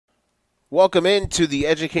Welcome into the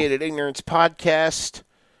Educated Ignorance Podcast.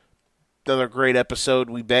 Another great episode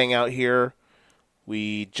we bang out here.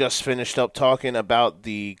 We just finished up talking about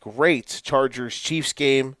the great Chargers-Chiefs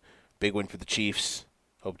game. Big win for the Chiefs.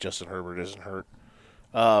 Hope Justin Herbert isn't hurt.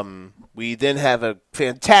 We then have a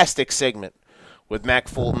fantastic segment with Mac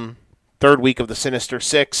Fulton, third week of the Sinister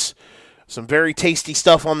Six. Some very tasty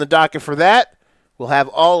stuff on the docket for that. We'll have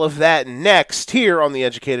all of that next here on the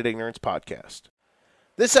Educated Ignorance Podcast.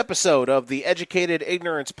 This episode of the Educated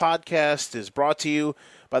Ignorance Podcast is brought to you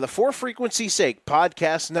by the For Frequency's Sake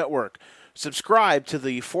Podcast Network. Subscribe to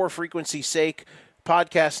the For Frequency's Sake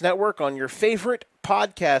Podcast Network on your favorite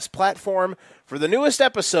podcast platform for the newest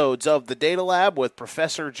episodes of The Data Lab with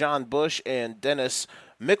Professor John Bush and Dennis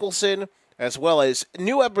Mickelson, as well as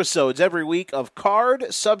new episodes every week of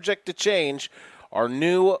Card Subject to Change, our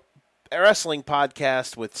new wrestling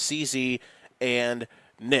podcast with CZ and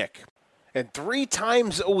Nick. And 3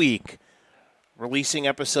 times a week, releasing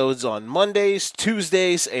episodes on Mondays,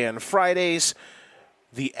 Tuesdays, and Fridays.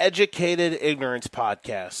 The Educated Ignorance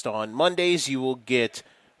Podcast. On Mondays, you will get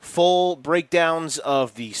full breakdowns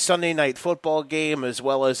of the Sunday Night Football game, as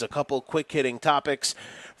well as a couple quick-hitting topics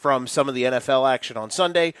from some of the NFL action on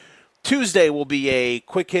Sunday. Tuesday will be a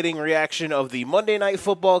quick-hitting reaction of the Monday Night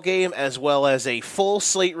Football game, as well as a full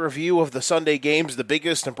slate review of the Sunday games, the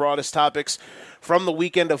biggest and broadest topics from the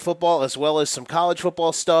weekend of football, as well as some college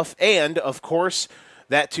football stuff. And, of course,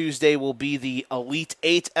 that Tuesday will be the Elite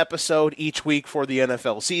 8 episode each week for the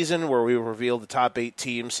NFL season, where we will reveal the top 8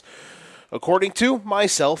 teams, according to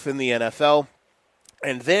myself, in the NFL.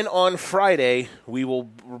 And then on Friday, we will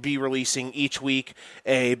be releasing each week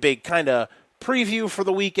a big kind of preview for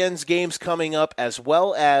the weekend's games coming up, as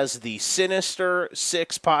well as the Sinister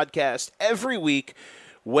Six podcast every week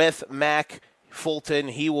with Mac Fulton.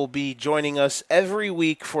 He will be joining us every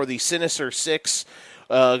week for the Sinister Six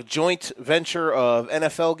joint venture of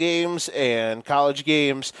NFL games and college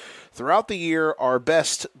games throughout the year. Our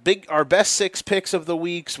best 6 picks of the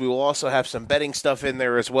weeks. We will also have some betting stuff in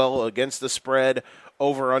there as well, against the spread,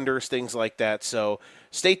 over-unders, things like that. So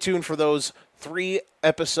stay tuned for those 3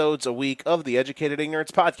 episodes a week of the Educated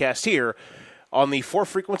Ignorance Podcast here on the For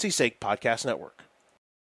Frequency's Sake Podcast Network.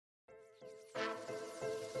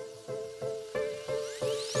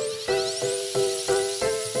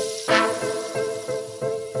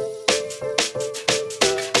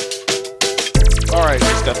 All right,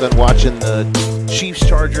 just got done watching the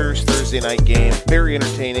Chiefs-Chargers Thursday night game. Very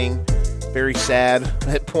entertaining, very sad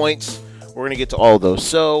at points. We're going to get to all of those.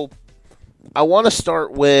 So I want to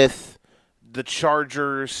start with the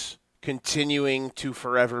Chargers continuing to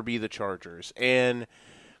forever be the Chargers. And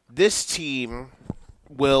this team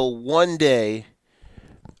will one day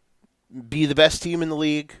be the best team in the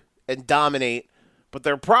league and dominate. But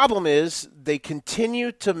their problem is they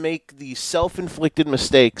continue to make these self-inflicted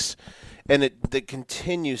mistakes, and that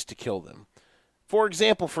continues to kill them. For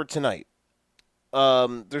example, for tonight,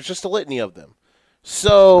 there's just a litany of them.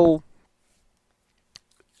 So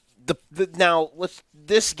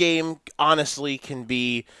this game honestly can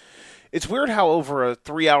be. It's weird how over a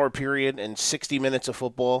 3-hour period and 60 minutes of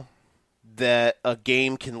football, that a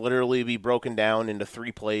game can literally be broken down into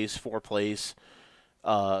 3 plays, 4 plays,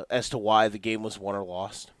 as to why the game was won or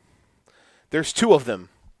lost. There's 2 of them,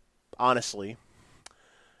 honestly.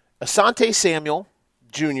 Asante Samuel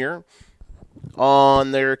Jr.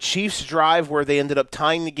 on their Chiefs drive where they ended up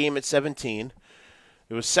tying the game at 17.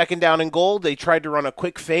 It was 2nd down and goal. They tried to run a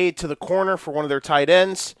quick fade to the corner for one of their tight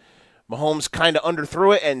ends. Mahomes kind of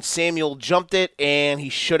underthrew it, and Samuel jumped it, and he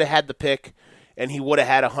should have had the pick, and he would have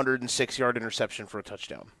had a 106-yard interception for a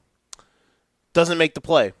touchdown. Doesn't make the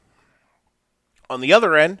play. On the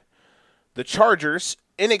other end, the Chargers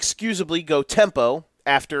inexcusably go tempo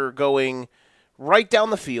after going right down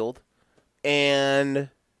the field, and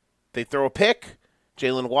they throw a pick.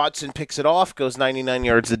 Jalen Watson picks it off, goes 99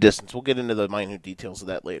 yards the distance. We'll get into the minute details of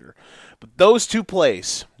that later. But those 2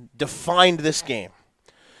 plays defined this game.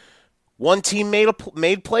 One team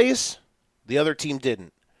made plays, the other team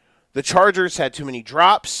didn't. The Chargers had too many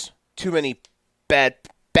drops, too many bad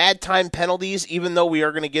time penalties, even though we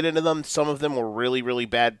are going to get into them. Some of them were really, really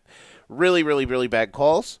bad, really bad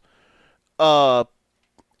calls. And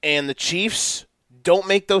the Chiefs don't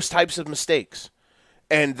make those types of mistakes.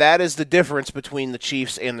 And that is the difference between the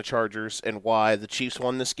Chiefs and the Chargers, and why the Chiefs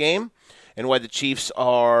won this game, and why the Chiefs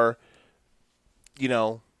are,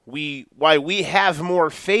 why we have more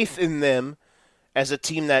faith in them as a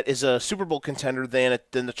team that is a Super Bowl contender than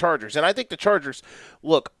the Chargers. And I think the Chargers,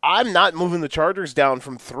 look, I'm not moving the Chargers down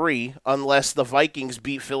from 3 unless the Vikings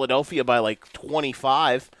beat Philadelphia by like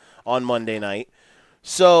 25 on Monday night.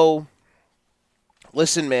 So,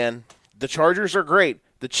 listen, man, the Chargers are great.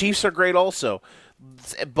 The Chiefs are great also.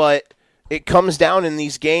 But it comes down in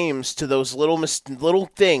these games to those little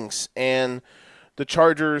things, and the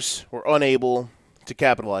Chargers were unable to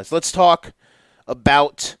capitalize. Let's talk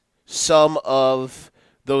about some of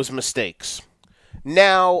those mistakes.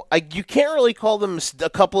 Now, you can't really call them a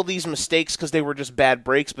couple of these mistakes because they were just bad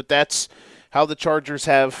breaks, but that's how the Chargers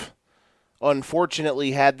have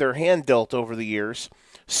unfortunately had their hand dealt over the years.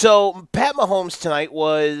 So, Pat Mahomes tonight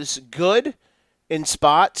was good in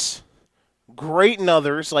spots, great in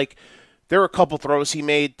others. Like, there were a couple throws he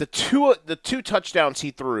made. The two touchdowns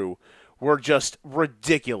he threw were just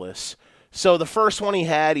ridiculous. So, the first one he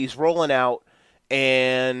had, he's rolling out,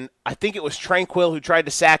 and I think it was Tranquill who tried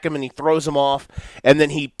to sack him, and he throws him off, and then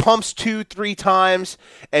he pumps 2-3 times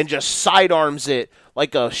and just sidearms it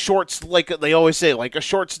like like they always say, like a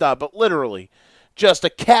shortstop, but literally just a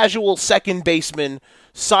casual second baseman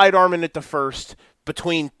sidearming it to first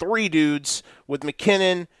between three dudes with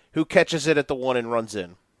McKinnon, who catches it at the 1 and runs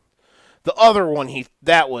in. The other one,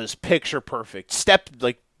 that was picture perfect.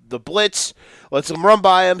 Like the blitz, lets him run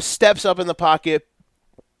by him, steps up in the pocket,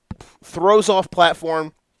 throws off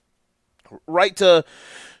platform right to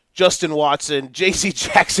Justin Watson. J.C.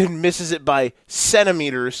 Jackson misses it by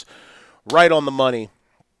centimeters, right on the money.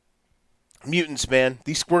 Mutants, man.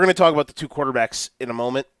 We're going to talk about the two quarterbacks in a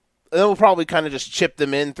moment. And then we'll probably kind of just chip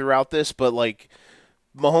them in throughout this, but like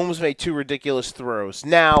Mahomes made two ridiculous throws.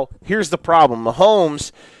 Now, here's the problem.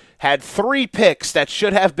 Mahomes had 3 picks that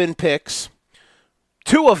should have been picks.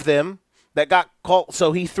 2 of them that got called,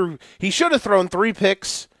 so he should have thrown 3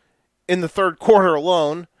 picks in the third quarter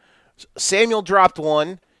alone. Samuel dropped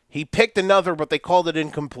 1. He picked another, but they called it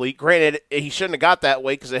incomplete. Granted, he shouldn't have got that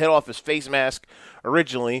way because it hit off his face mask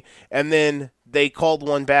originally. And then they called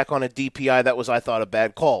one back on a DPI that was, I thought, a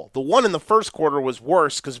bad call. The one in the first quarter was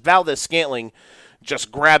worse because Valdez-Scantling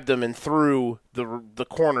just grabbed him and threw the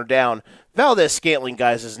corner down. Valdez-Scantling,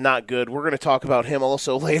 guys, is not good. We're going to talk about him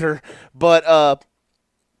also later. But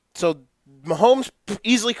so Mahomes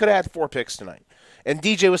easily could have had 4 picks tonight. And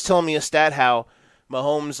DJ was telling me a stat how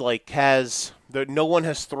Mahomes no one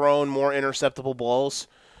has thrown more interceptable balls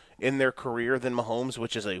in their career than Mahomes,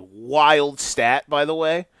 which is a wild stat, by the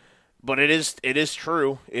way. But it is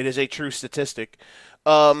true. It is a true statistic.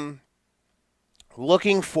 Looking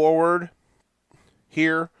forward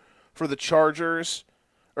here for the Chargers,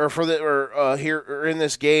 here in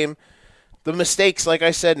this game, the mistakes, like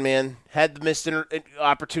I said, man, had the missed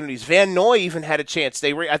opportunities. Van Noy even had a chance.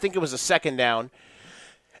 I think it was a second down.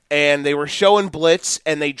 And they were showing blitz,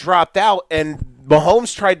 and they dropped out, and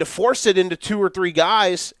Mahomes tried to force it into 2 or 3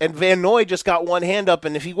 guys, and Van Noy just got one hand up,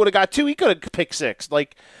 and if he would have got 2, he could have picked 6.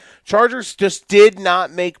 Like, Chargers just did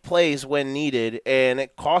not make plays when needed, and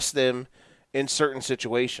it cost them in certain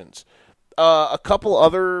situations. A couple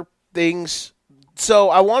other things. So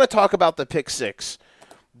I want to talk about the pick 6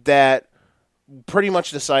 that pretty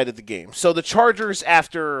much decided the game. So the Chargers,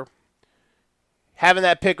 after having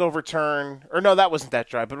that pick overturned, or no, that wasn't that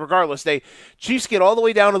drive, but regardless, Chiefs get all the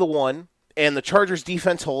way down to the 1, and the Chargers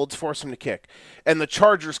defense holds, force them to kick. And the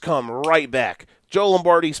Chargers come right back. Joe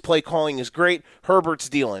Lombardi's play calling is great. Herbert's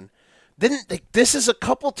dealing. This is a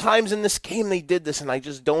couple times in this game they did this, and I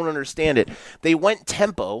just don't understand it. They went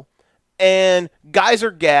tempo, and guys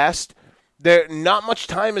are gassed. Not much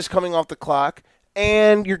time is coming off the clock,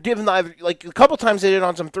 and you're giving a couple times they did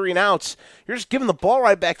on some 3 and outs. You're just giving the ball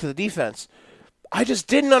right back to the defense. I just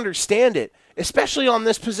didn't understand it, especially on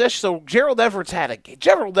this possession. So Gerald Everett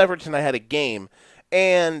tonight had a game,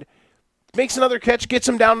 and makes another catch, gets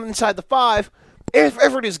him down inside the 5.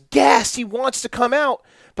 Everett is gassed. He wants to come out,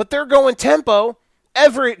 but they're going tempo.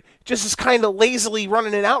 Everett just is kind of lazily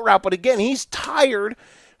running an out route, but again, he's tired.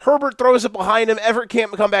 Herbert throws it behind him. Everett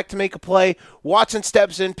can't come back to make a play. Watson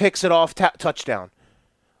steps in, picks it off, touchdown.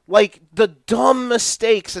 Like, the dumb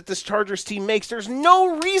mistakes that this Chargers team makes, there's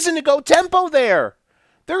no reason to go tempo there.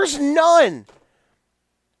 There's none.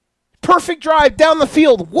 Perfect drive down the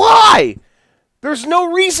field. Why? There's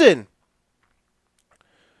no reason.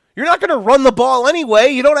 You're not going to run the ball anyway.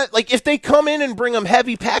 You don't have, if they come in and bring them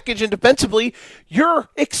heavy package and defensively, you're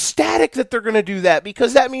ecstatic that they're going to do that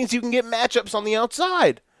because that means you can get matchups on the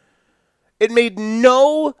outside. It made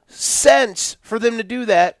no sense for them to do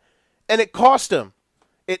that, and it cost them.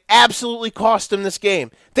 It absolutely cost them this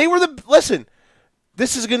game. Listen,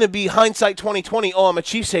 this is going to be hindsight 2020. Oh, I'm a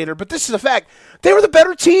Chiefs hater, but this is a fact. They were the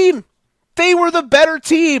better team.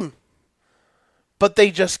 But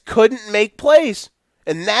they just couldn't make plays.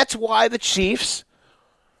 And that's why the Chiefs,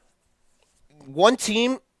 one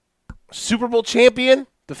team, Super Bowl champion,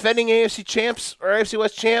 defending AFC champs or AFC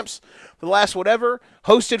West champs, the last whatever,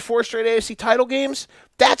 hosted 4 straight AFC title games.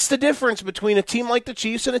 That's the difference between a team like the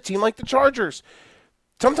Chiefs and a team like the Chargers.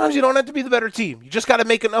 Sometimes you don't have to be the better team. You just got to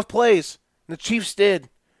make enough plays. And the Chiefs did.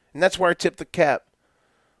 And that's where I tip the cap.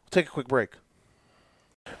 We'll take a quick break.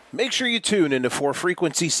 Make sure you tune into For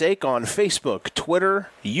Frequency's Sake on Facebook, Twitter,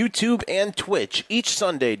 YouTube, and Twitch each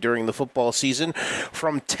Sunday during the football season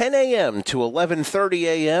from 10 a.m. to 11:30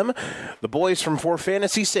 a.m. The boys from For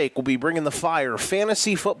Fantasy's Sake will be bringing the fire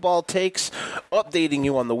fantasy football takes, updating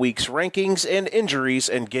you on the week's rankings and injuries,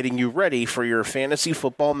 and getting you ready for your fantasy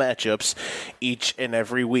football matchups each and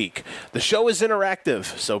every week. The show is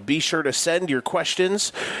interactive, so be sure to send your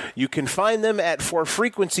questions. You can find them at For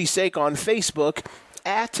Frequency's Sake on Facebook,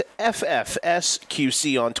 at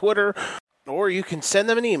FFSQC on Twitter, or you can send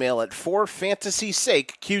them an email at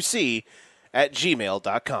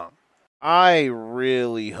forfantasysakeqc@gmail.com. I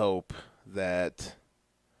really hope that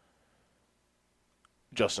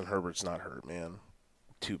Justin Herbert's not hurt, man.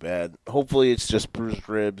 Too bad. Hopefully it's just bruised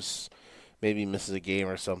ribs, maybe misses a game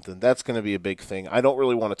or something. That's going to be a big thing. I don't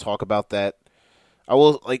really want to talk about that. I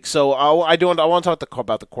will I want to talk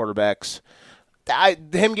about the quarterbacks.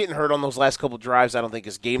 Him getting hurt on those last couple drives, I don't think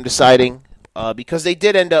is game deciding, because they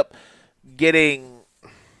did end up getting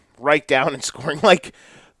right down and scoring. Like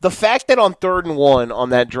the fact that on 3rd and 1 on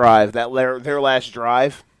that drive, their last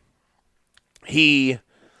drive, this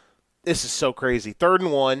is so crazy. 3rd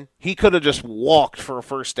and 1, he could have just walked for a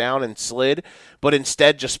first down and slid, but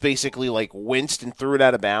instead just basically like winced and threw it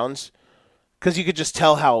out of bounds because you could just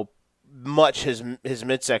tell how much his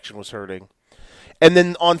midsection was hurting. And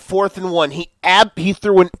then on 4th and 1, he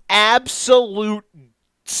threw an absolute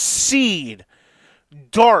seed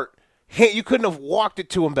dart. You couldn't have walked it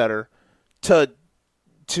to him better. To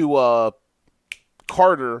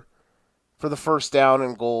Carter for the first down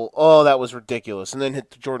and goal. Oh, that was ridiculous. And then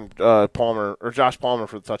hit Josh Palmer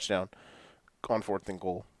for the touchdown on 4th and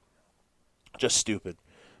goal. Just stupid.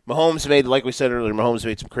 Mahomes made, like we said earlier,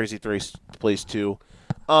 some crazy plays too.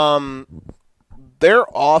 Their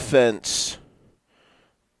offense.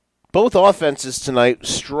 Both offenses tonight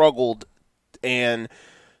struggled, and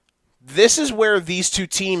this is where these two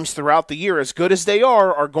teams throughout the year, as good as they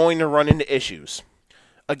are going to run into issues.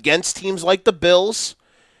 Against teams like the Bills,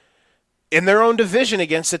 in their own division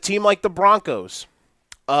against a team like the Broncos.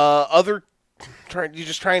 You're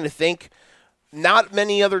just trying to think, not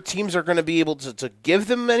many other teams are going to be able to give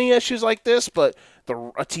them many issues like this, but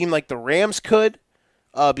a team like the Rams could,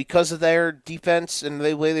 because of their defense and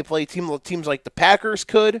the way they play. Teams like the Packers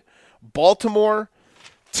could. Baltimore,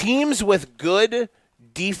 teams with good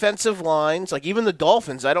defensive lines, like even the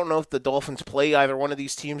Dolphins. I don't know if the Dolphins play either one of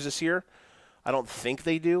these teams this year. I don't think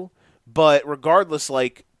they do. But regardless,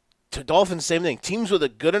 like, to Dolphins, same thing. Teams with a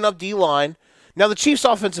good enough D-line. Now, the Chiefs'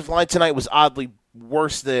 offensive line tonight was oddly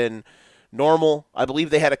worse than normal. I believe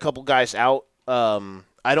they had a couple guys out.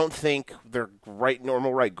 I don't think their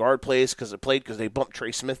normal right guard plays because they bumped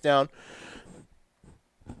Trey Smith down,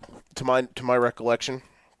 to my recollection.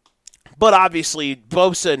 But obviously,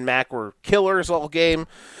 Bosa and Mack were killers all game.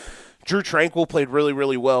 Drew Tranquill played really,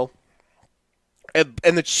 really well. And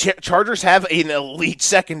the Chargers have an elite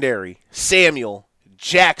secondary. Samuel,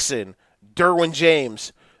 Jackson, Derwin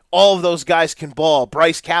James. All of those guys can ball.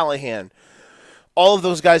 Bryce Callahan. All of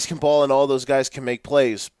those guys can ball, and all those guys can make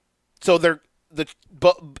plays. So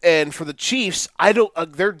and for the Chiefs,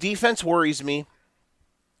 their defense worries me.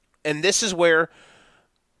 And this is where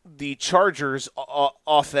the Chargers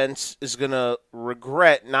offense is going to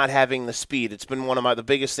regret not having the speed. It's been one of the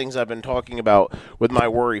biggest things I've been talking about with my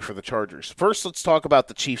worry for the Chargers. First, let's talk about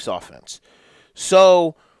the Chiefs offense.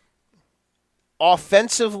 So,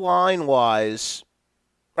 offensive line-wise,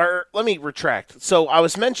 or let me retract. So, I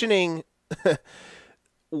was mentioning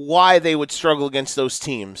why they would struggle against those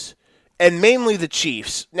teams, and mainly the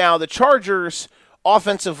Chiefs. Now, the Chargers'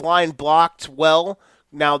 offensive line blocked well.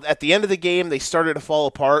 Now, at the end of the game, they started to fall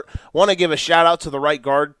apart. I want to give a shout-out to the right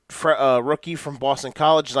guard rookie from Boston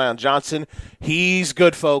College, Zion Johnson. He's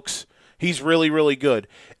good, folks. He's really, really good.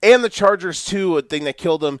 And the Chargers, too, a thing that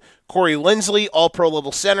killed them, Corey Linsley, all-pro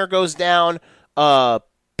level center, goes down.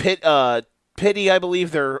 Pitty, I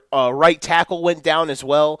believe, their right tackle went down as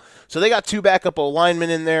well. So they got 2 backup linemen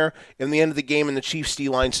in there in the end of the game, and the Chiefs'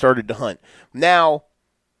 D-line started to hunt. Now,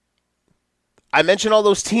 I mentioned all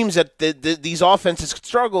those teams that these offenses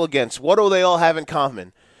struggle against. What do they all have in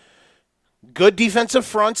common? Good defensive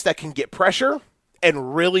fronts that can get pressure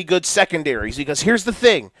and really good secondaries. Because here's the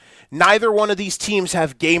thing. Neither one of these teams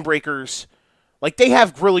have game breakers. Like, they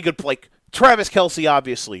have really good, like, Travis Kelce,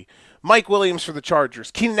 obviously. Mike Williams for the Chargers.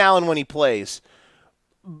 Keenan Allen when he plays.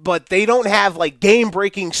 but they don't have like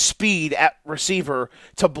game-breaking speed at receiver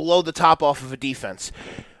to blow the top off of a defense.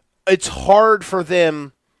 It's hard for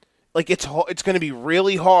them. Like it's going to be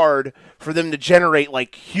really hard for them to generate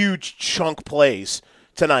like huge chunk plays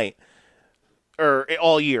tonight or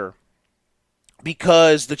all year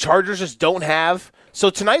because the Chargers just don't have. So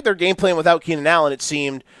tonight their game plan without Keenan Allen, it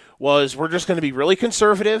seemed, was we're just going to be really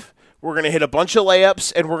conservative. We're going to hit a bunch of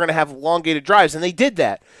layups and we're going to have elongated drives, and they did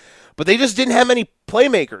that. But they just didn't have many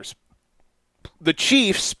playmakers. The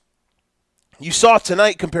Chiefs, you saw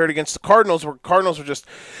tonight compared against the Cardinals, where Cardinals were just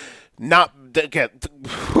not.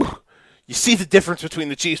 You see the difference between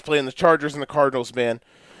the Chiefs playing the Chargers and the Cardinals, man.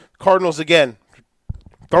 Cardinals, again,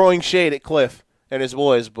 throwing shade at Cliff and his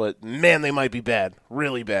boys, but, man, they might be bad.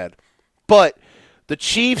 Really bad. But the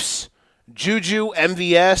Chiefs, Juju,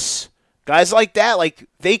 MVS, guys like that, like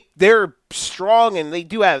they're strong and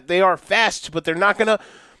they are fast, but they're not going to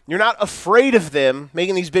 – you're not afraid of them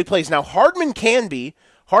making these big plays. Now, Hardman can be.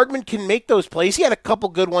 Hardman can make those plays. He had a couple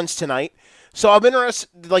good ones tonight. So I'm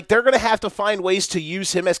interested, like they're going to have to find ways to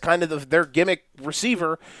use him as kind of their gimmick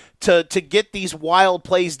receiver to get these wild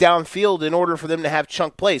plays downfield in order for them to have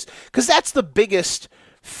chunk plays. Because that's the biggest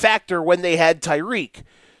factor when they had Tyreek.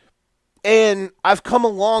 And I've come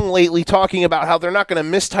along lately talking about how they're not going to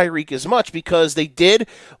miss Tyreek as much because they did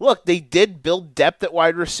build depth at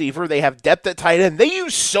wide receiver. They have depth at tight end. They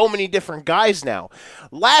use so many different guys now.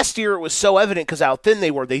 Last year it was so evident because how thin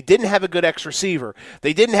they were. They didn't have a good X receiver.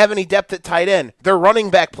 They didn't have any depth at tight end. Their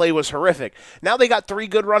running back play was horrific. Now they got 3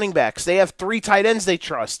 good running backs. They have 3 tight ends they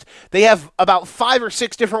trust. They have about 5 or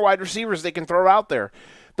 6 different wide receivers they can throw out there.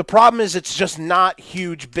 The problem is it's just not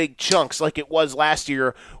huge, big chunks like it was last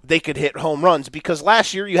year. They could hit home runs because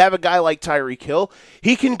last year you have a guy like Tyreek Hill.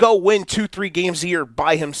 He can go win 2-3 games a year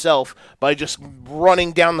by himself by just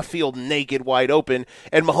running down the field naked, wide open.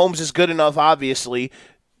 And Mahomes is good enough, obviously.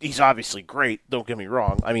 He's obviously great, don't get me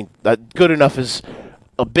wrong. I mean, good enough is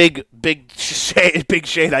a big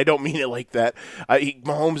shade. I don't mean it like that.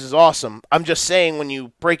 Mahomes is awesome. I'm just saying when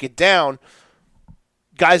you break it down,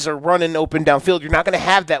 guys are running open downfield. You're not going to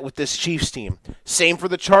have that with this Chiefs team. Same for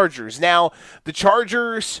the Chargers. Now, the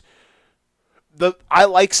Chargers, I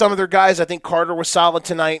like some of their guys. I think Carter was solid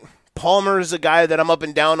tonight. Palmer is a guy that I'm up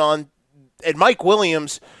and down on. And Mike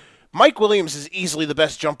Williams is easily the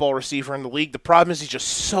best jump ball receiver in the league. The problem is he's just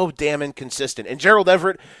so damn inconsistent. And Gerald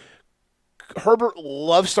Everett, Herbert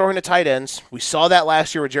loves throwing to tight ends. We saw that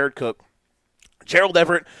last year with Jared Cook. Gerald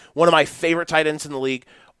Everett, one of my favorite tight ends in the league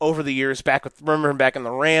over the years. Remember him back in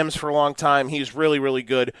the Rams for a long time. He was really, really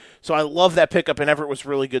good. So I love that pickup, and Everett was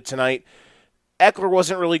really good tonight. Eckler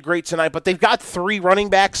wasn't really great tonight, but they've got 3 running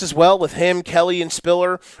backs as well with him, Kelly, and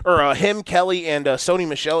Spiller, or Kelly, and Sony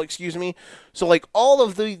Michel, excuse me. So like all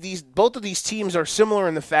of both of these teams are similar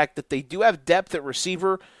in the fact that they do have depth at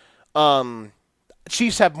receiver.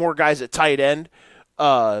 Chiefs have more guys at tight end.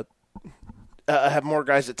 But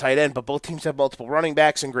both teams have multiple running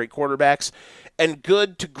backs and great quarterbacks. And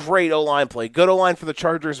good to great O-line play. Good O-line for the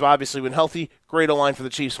Chargers, obviously, when healthy. Great O-line for the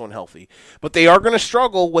Chiefs when healthy. But they are going to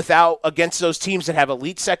struggle against those teams that have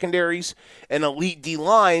elite secondaries and elite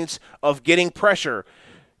D-lines of getting pressure,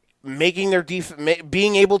 making their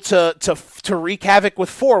being able to wreak havoc with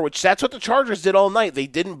 4, which that's what the Chargers did all night. They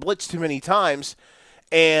didn't blitz too many times.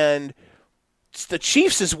 And the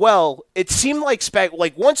Chiefs as well, it seemed like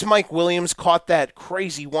once Mike Williams caught that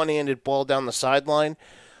crazy one-handed ball down the sideline,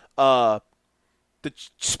 the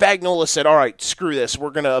Spagnuolo said, all right, screw this.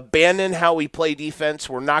 We're going to abandon how we play defense.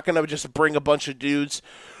 We're not going to just bring a bunch of dudes.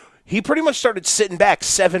 He pretty much started sitting back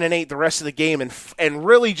 7 and 8 the rest of the game and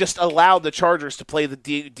really just allowed the Chargers to play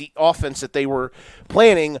the offense that they were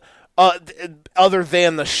planning other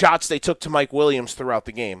than the shots they took to Mike Williams throughout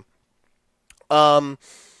the game. But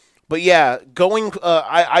yeah,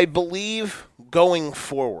 I believe going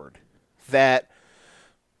forward that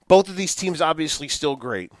both of these teams obviously still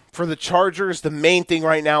great. For the Chargers, the main thing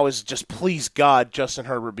right now is just please God, Justin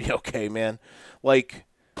Herbert be okay, man. Like,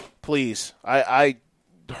 please.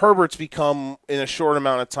 Herbert's become, in a short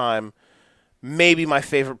amount of time, maybe my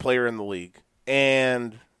favorite player in the league.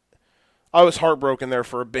 And I was heartbroken there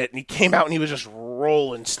for a bit, and he came out and he was just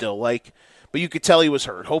rolling still. But you could tell he was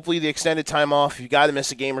hurt. Hopefully the extended time off, if you got to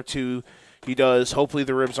miss a game or two, he does. Hopefully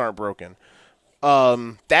the ribs aren't broken.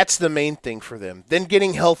 That's the main thing for them. Then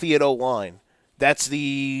getting healthy at O-line. That's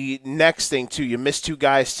the next thing, too. You missed 2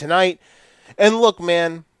 guys tonight. And look,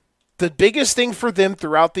 man, the biggest thing for them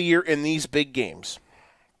throughout the year in these big games,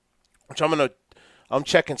 which I'm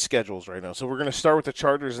checking schedules right now. So we're going to start with the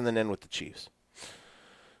Chargers and then end with the Chiefs.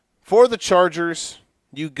 For the Chargers,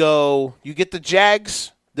 you get the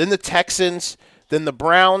Jags, then the Texans, then the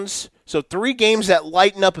Browns. So 3 games that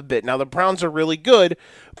lighten up a bit. Now the Browns are really good,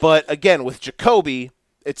 but again with Jacoby,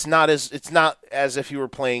 it's not as if you were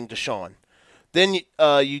playing Deshaun. Then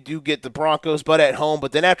you do get the Broncos, but at home.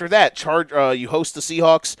 But then after that, you host the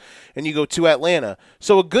Seahawks, and you go to Atlanta.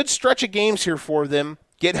 So a good stretch of games here for them.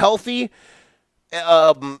 Get healthy,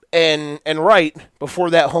 and right before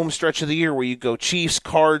that home stretch of the year where you go Chiefs,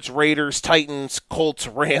 Cards, Raiders, Titans, Colts,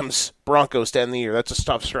 Rams, Broncos to end the year. That's a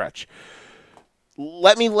tough stretch.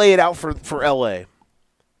 Let me lay it out for LA.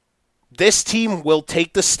 This team will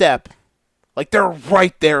take the step. Like, they're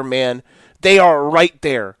right there, man. They are right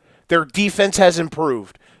there. Their defense has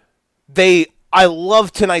improved. I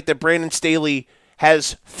love tonight that Brandon Staley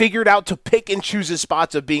has figured out to pick and choose his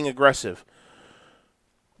spots of being aggressive.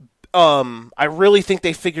 I really think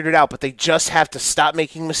they figured it out, but they just have to stop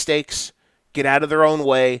making mistakes, get out of their own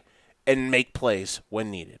way, and make plays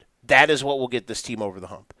when needed. That is what will get this team over the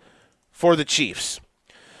hump. For the Chiefs,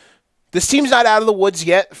 this team's not out of the woods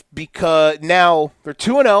yet because now they're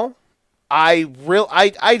 2-0. I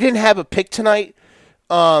didn't have a pick tonight.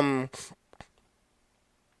 Great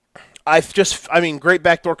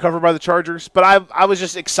backdoor cover by the Chargers, but I was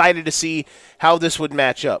just excited to see how this would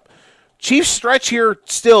match up. Chiefs stretch here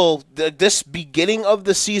still, this beginning of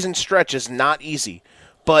the season stretch is not easy,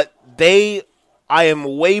 but I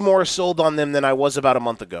am way more sold on them than I was about a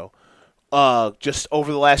month ago, just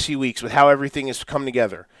over the last few weeks with how everything has come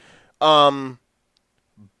together.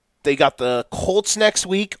 They got the Colts next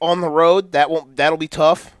week on the road. That'll be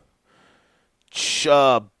tough.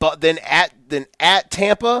 But then at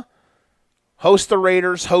Tampa, host the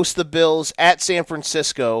Raiders, host the Bills, at San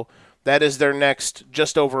Francisco. That is their next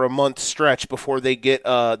just over a month stretch before they get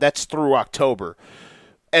that's through October.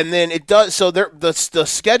 And then it does so the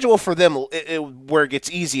schedule for them where it gets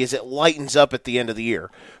easy is it lightens up at the end of the year.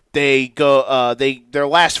 They go their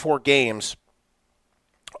last 4 games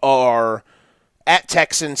are at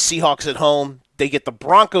Texans, Seahawks at home. They get the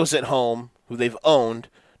Broncos at home, who they've owned.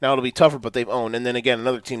 Now it'll be tougher, but they've owned. And then again,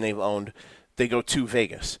 another team they've owned. They go to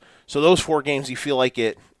Vegas. So those 4 games, you feel like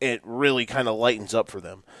it really kind of lightens up for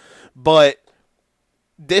them. But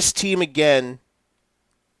this team, again,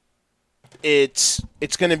 it's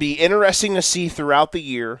going to be interesting to see throughout the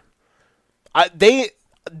year. They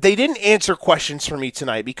didn't answer questions for me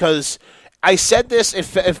tonight because I said this,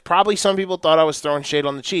 if probably some people thought I was throwing shade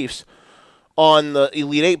on the Chiefs, on the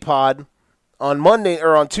Elite 8 pod on Monday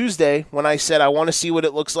or on Tuesday when I said I want to see what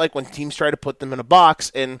it looks like when teams try to put them in a box.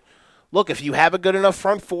 And look, if you have a good enough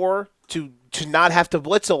front four to not have to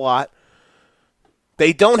blitz a lot,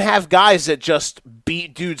 they don't have guys that just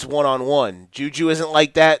beat dudes one-on-one. Juju isn't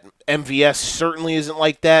like that. MVS certainly isn't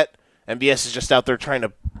like that. MVS is just out there trying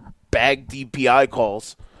to bag DPI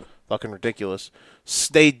calls. Fucking ridiculous.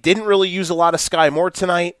 They didn't really use a lot of Sky Moore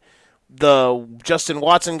tonight. The Justin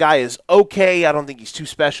Watson guy is okay. I don't think he's too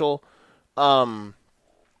special. But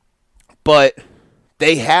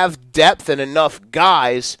they have depth and enough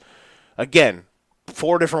guys. Again,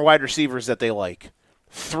 4 different wide receivers that they like.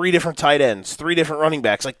 3 different tight ends. 3 different running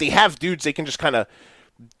backs. Like, they have dudes they can just kind of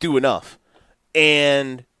do enough.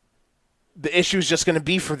 And the issue is just going to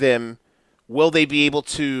be for them, will they be able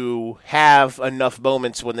to have enough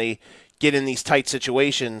moments when they get in these tight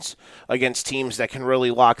situations against teams that can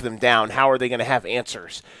really lock them down? How are they going to have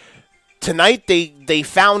answers? Tonight, they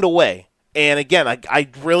found a way. And again, I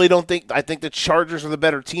really don't think – I think the Chargers are the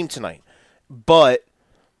better team tonight. But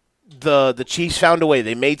the Chiefs found a way.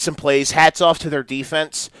 They made some plays. Hats off to their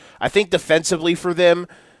defense. I think defensively for them,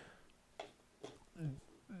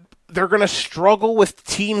 they're going to struggle with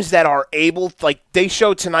teams that are able – like they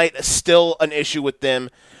showed tonight still an issue with them.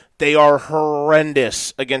 They are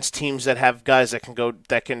horrendous against teams that have guys that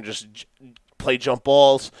can just play jump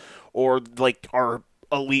balls or like are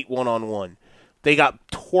elite one-on-one. They got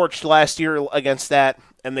torched last year against that,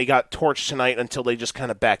 and they got torched tonight until they just kind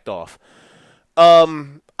of backed off.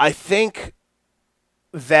 I think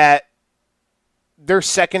that their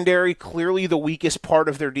secondary, clearly the weakest part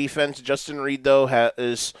of their defense. Justin Reed, though,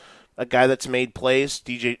 is a guy that's made plays.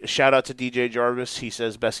 Shout out to DJ Jarvis. He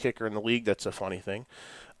says best kicker in the league. That's a funny thing.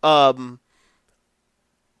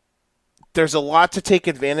 There's a lot to take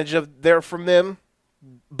advantage of there from them,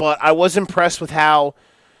 but I was impressed with how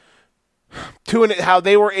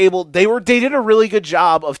they were able. They did a really good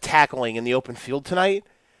job of tackling in the open field tonight,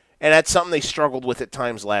 and that's something they struggled with at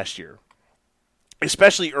times last year,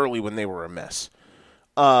 especially early when they were a mess.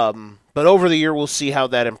 But over the year, we'll see how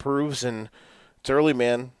that improves, and it's early,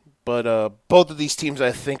 man. But both of these teams,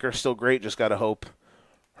 I think, are still great. Just got to hope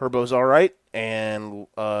Herbo's all right, and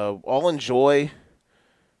I'll enjoy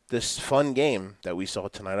this fun game that we saw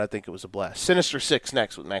tonight. I think it was a blast. Sinister Six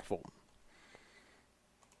next with Mac Fulton.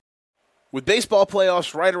 With baseball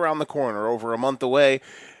playoffs right around the corner, over a month away,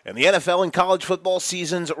 and the NFL and college football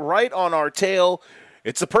seasons right on our tail,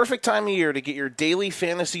 it's the perfect time of year to get your daily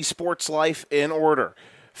fantasy sports life in order.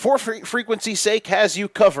 For Frequency's sake has you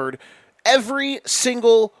covered every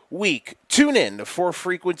single week. Tune in to For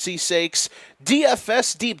Frequency's Sake's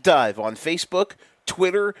DFS Deep Dive on Facebook,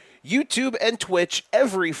 Twitter, YouTube, and Twitch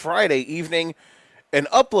every Friday evening, and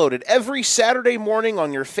uploaded every Saturday morning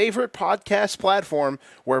on your favorite podcast platform,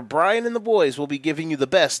 where Brian and the boys will be giving you the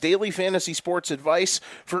best daily fantasy sports advice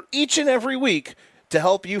for each and every week to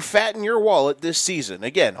help you fatten your wallet this season.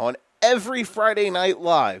 Again, on every Friday night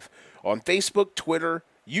live on Facebook, Twitter,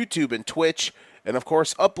 YouTube, and Twitch, and of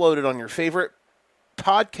course uploaded on your favorite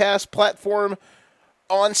podcast platform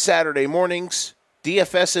on Saturday mornings.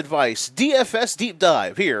 DFS advice, DFS Deep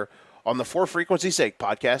Dive here on the For Frequency's Sake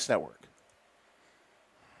Podcast Network.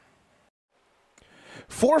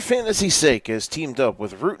 For Fantasy's Sake has teamed up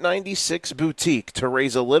with Route 96 Boutique to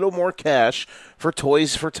raise a little more cash for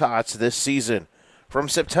Toys for Tots this season. From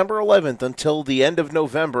September 11th until the end of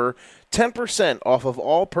November, 10% off of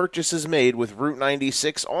all purchases made with Route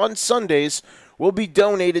 96 on Sundays will be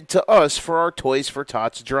donated to us for our Toys for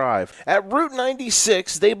Tots drive. At Route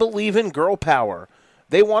 96, they believe in girl power.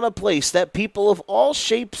 They want a place that people of all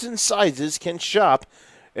shapes and sizes can shop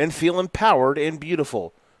and feel empowered and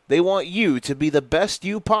beautiful. They want you to be the best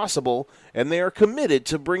you possible, and they are committed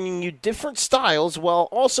to bringing you different styles while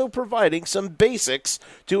also providing some basics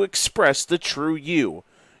to express the true you.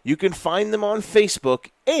 You can find them on Facebook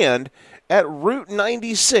and at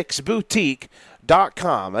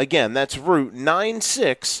Route96Boutique.com. Again, that's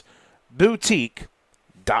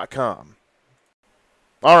Route96Boutique.com.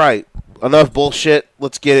 All right, enough bullshit.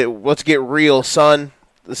 Let's get real, son.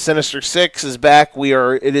 The Sinister Six is back.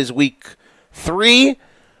 It is week 3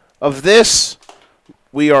 of this.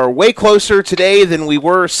 We are way closer today than we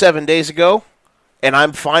were 7 days ago, and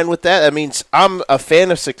I'm fine with that. That means I'm a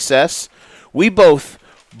fan of success. We both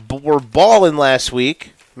were balling last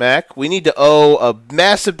week, Mac. We need to owe a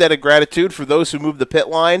massive debt of gratitude for those who moved the pit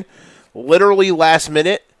line literally last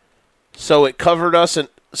minute. So it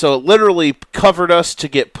literally covered us to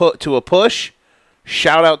get put to a push.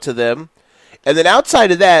 Shout out to them. And then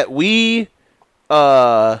outside of that, we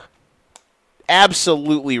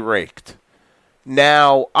absolutely raked.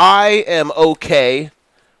 Now, I am okay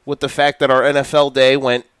with the fact that our NFL day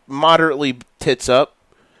went moderately tits up.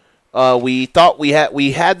 We thought we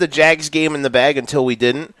had the Jags game in the bag until we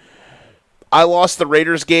didn't. I lost the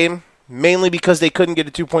Raiders game mainly because they couldn't get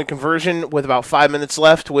a 2-point conversion with about 5 minutes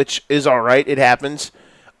left, which is all right. It happens.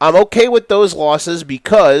 I'm okay with those losses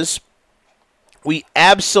because we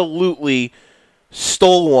absolutely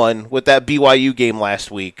stole one with that BYU game last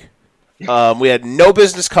week. We had no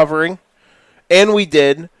business covering, and we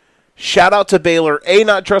did. Shout out to Baylor, A,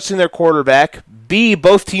 not trusting their quarterback, B,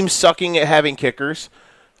 both teams sucking at having kickers,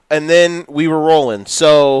 and then we were rolling.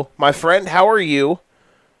 So, my friend, how are you?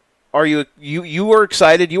 Are you were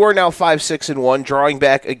excited? You are now 5-6-1, drawing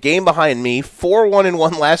back a game behind me,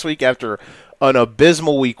 4-1-1 last week after an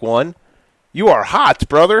abysmal week 1. You are hot,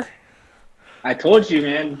 brother. I told you,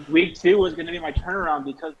 man. Week 2 was going to be my turnaround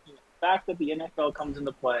because the fact that the NFL comes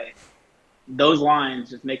into play, those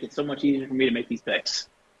lines just make it so much easier for me to make these picks.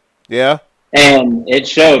 Yeah. And it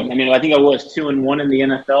showed. I mean, I think I was 2-1 in the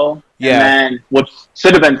NFL. Yeah. And then, which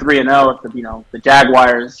should have been 3-0 if the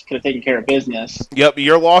Jaguars could have taken care of business. Yep,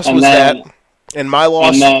 your loss was that. And my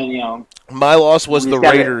loss my loss was the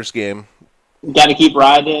Raiders game. We got to keep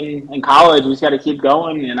riding in college. We just got to keep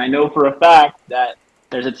going. And I know for a fact that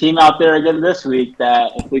there's a team out there again this week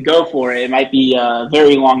that if we go for it, it might be a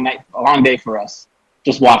very long day for us.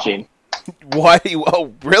 Just watching. Why?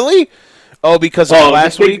 Oh, really? Oh, because of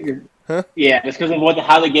last week? Huh? Yeah, just because of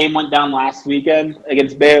how the game went down last weekend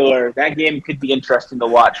against Baylor. That game could be interesting to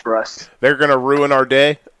watch for us. They're going to ruin our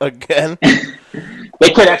day again?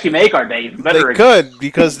 They could actually make our day even better. They could,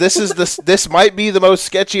 because this might be the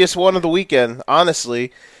most sketchiest one of the weekend,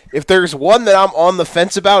 honestly. If there's one that I'm on the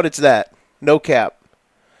fence about, it's that. No cap.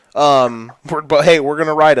 But hey, we're going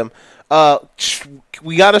to ride them.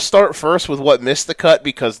 We got to start first with what missed the cut,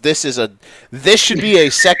 because this should be a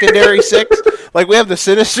secondary 6. Like we have the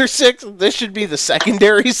Sinister 6, this should be the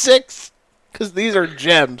secondary 6, because these are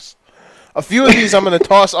gems. A few of these I'm going to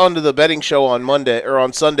toss onto the betting show on Monday or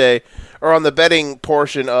on Sunday, or on the betting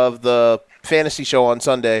portion of the fantasy show on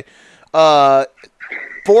Sunday. 4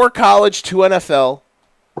 college, 2 NFL.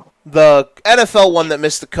 The NFL one that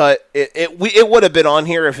missed the cut, it would have been on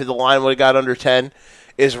here if the line would have got under 10,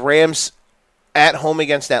 is Rams at home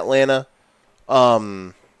against Atlanta.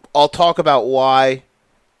 I'll talk about why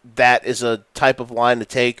that is a type of line to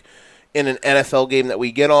take in an NFL game that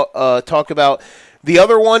we talk about. The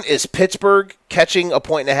other one is Pittsburgh catching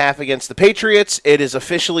 1.5 against the Patriots. It is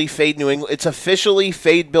officially fade New England. It's officially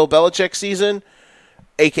fade Bill Belichick season,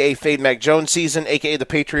 a.k.a. fade Mac Jones season, a.k.a. the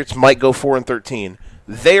Patriots might go 4-13.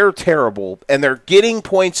 They're terrible, and they're getting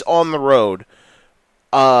points on the road.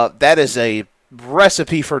 That is a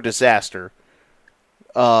recipe for disaster.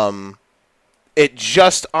 It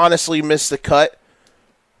just honestly missed the cut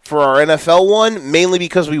for our NFL one, mainly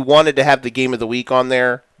because we wanted to have the game of the week on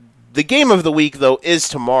there. The game of the week, though, is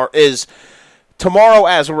tomorrow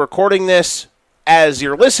as we're recording this. As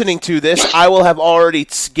you're listening to this, I will have already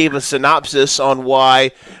gave a synopsis on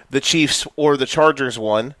why the Chiefs or the Chargers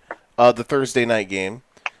won the Thursday night game.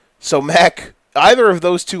 So, Mac, either of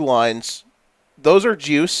those two lines, those are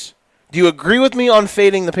juice. Do you agree with me on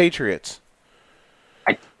fading the Patriots?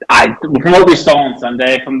 From what we saw on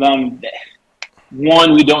Sunday from them,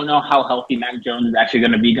 one, we don't know how healthy Mac Jones is actually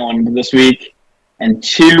going to be going into this week. And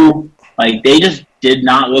two, they just did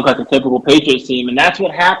not look like a typical Patriots team. And that's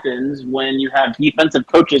what happens when you have defensive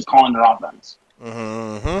coaches calling their offense.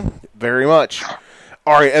 Mm-hmm. Very much.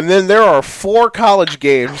 All right, and then there are 4 college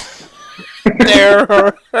games. They're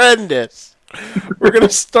horrendous. We're going to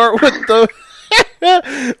start with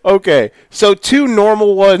the... Okay, so 2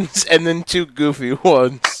 normal ones and then 2 goofy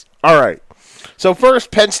ones. All right. So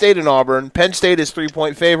first, Penn State and Auburn. Penn State is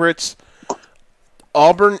 3-point favorites.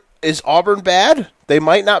 Is Auburn bad? They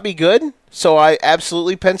might not be good. So I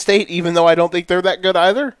absolutely Penn State, even though I don't think they're that good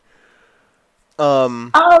either.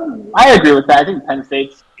 I agree with that. I think Penn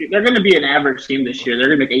State's they're going to be an average team this year.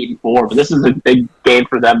 They're going to make 8-4, but this is a big game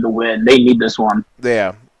for them to win. They need this one.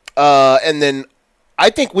 Yeah. And then I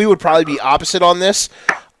think we would probably be opposite on this.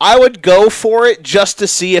 I would go for it just to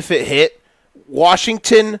see if it hit.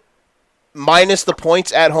 Washington minus the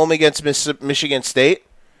points at home against Michigan State.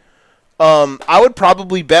 I would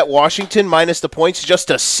probably bet Washington minus the points just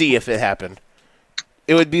to see if it happened.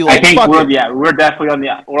 It would be like I think we're definitely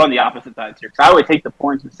on the opposite sides here. So I would take the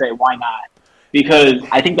points and say why not? Because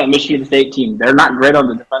I think that Michigan State team, they're not great on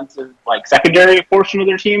the defensive secondary portion of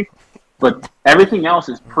their team, but everything else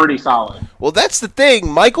is pretty solid. Well, that's the thing.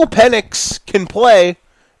 Michael Penix can play,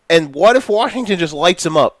 and what if Washington just lights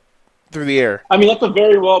him up through the air? I mean, that's a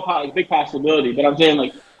very big possibility, but I'm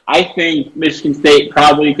saying I think Michigan State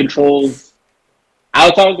probably controls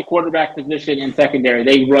outside of the quarterback position and secondary.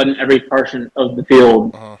 They run every portion of the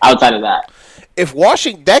field outside of that. If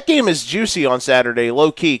that game is juicy on Saturday,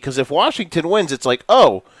 low key, because if Washington wins, it's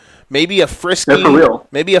maybe a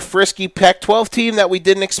frisky Pac-12 team that we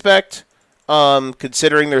didn't expect.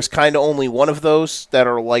 Considering there's kind of only one of those that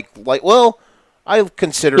are I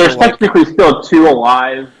consider there's technically still 2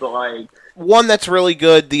 alive, but one that's really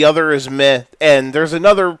good, the other is meh, and there's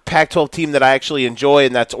another Pac-12 team that I actually enjoy,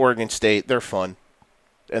 and that's Oregon State. They're fun,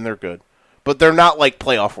 and they're good, but they're not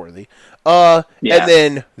playoff worthy. And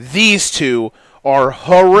then these 2 are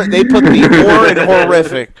they put the horror in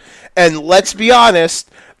horrific, and let's be honest,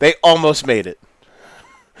 they almost made it.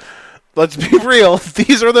 Let's be real.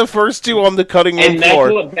 These are the first 2 on the cutting room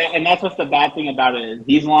floor. And that's what's the bad thing about it is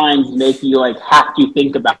these lines make you have to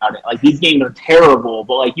think about it. These games are terrible,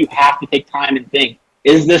 but you have to take time and think: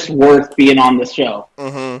 is this worth being on this show?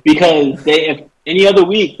 Mm-hmm. Because if any other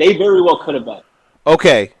week, they very well could have been.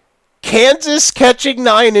 Okay, Kansas catching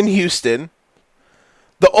 9 in Houston.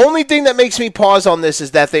 The only thing that makes me pause on this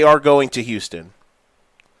is that they are going to Houston.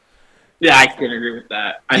 Yeah, I can agree with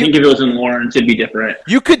that. I think if it was in Lawrence, it'd be different.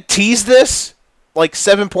 You could tease this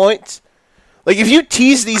 7 points. If you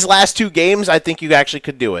tease these last 2 games, I think you actually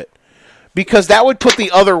could do it. Because that would put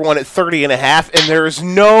the other one at 30.5, and there is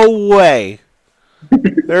no way.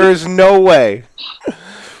 There is no way.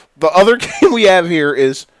 The other game we have here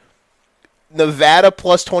is Nevada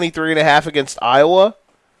plus 23.5 against Iowa.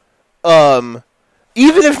 Even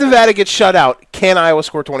if Nevada gets shut out, can Iowa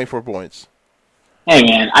score 24 points? Hey,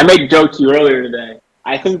 man, I made a joke to you earlier today.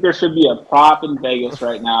 I think there should be a prop in Vegas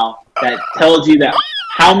right now that tells you that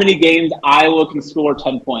how many games Iowa can score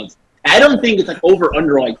 10 points. I don't think it's over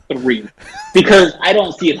under 3 because I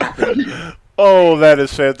don't see it happening. Oh, that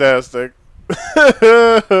is fantastic.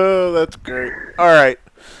 That's great. All right,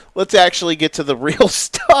 let's actually get to the real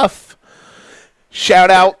stuff.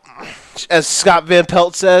 Shout out, as Scott Van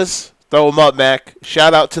Pelt says, throw him up, Mac.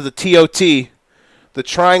 Shout out to the TOT, the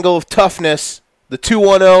Triangle of Toughness. The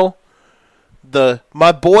 210,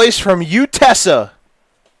 my boys from UTSA,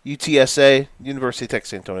 University of Texas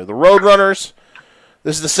San Antonio, the Roadrunners.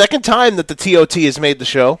 This is the second time that the TOT has made the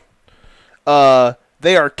show.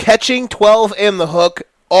 They are catching 12 and the hook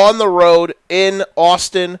on the road in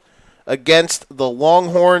Austin against the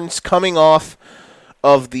Longhorns, coming off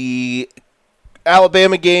of the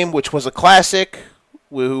Alabama game, which was a classic.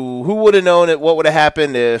 Who would have known what would have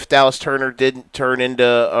happened if Dallas Turner didn't turn into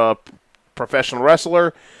a professional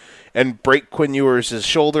wrestler and break Quinn Ewers'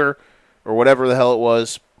 shoulder or whatever the hell it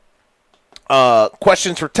was.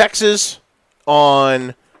 Questions for Texas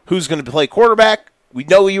on who's going to play quarterback. We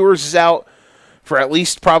know Ewers is out for at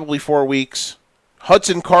least probably 4 weeks.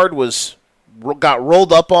 Hudson Card got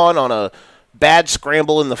rolled up on a bad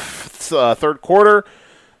scramble in the third quarter.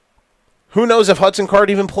 Who knows if Hudson Card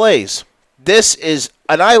even plays? This is,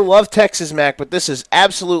 and I love Texas, Mac, but this is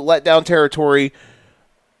absolute letdown territory.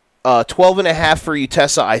 12.5 for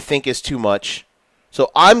UTESA, I think, is too much.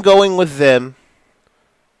 So I'm going with them.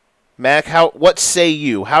 Mac, what say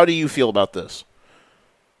you? How do you feel about this?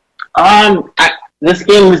 This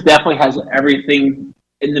game definitely has everything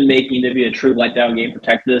in the making to be a true letdown game for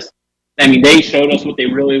Texas. I mean, they showed us what they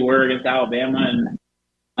really were against Alabama, and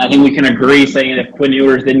I think we can agree saying if Quinn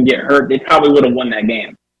Ewers didn't get hurt, they probably would have won that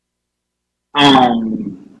game.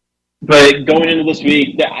 But going into this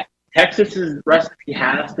week, Texas's recipe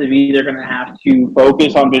has to be they're going to have to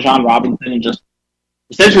focus on Bijan Robinson and just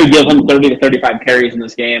essentially give him 30 to 35 carries in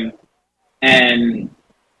this game and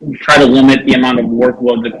try to limit the amount of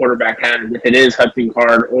workload the quarterback has if it is Hudson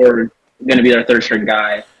Card or going to be their third-string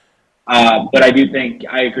guy. But I do think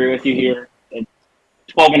I agree with you here.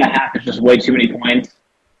 12.5 is just way too many points.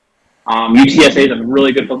 UTSA is a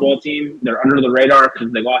really good football team. They're under the radar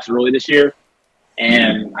because they lost early this year,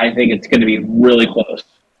 and I think it's going to be really close.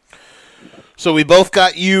 So we both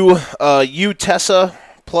got UTESA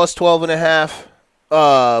plus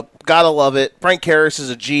 12.5. Gotta love it. Frank Harris is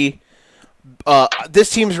a G.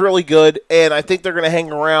 This team's really good, and I think they're going to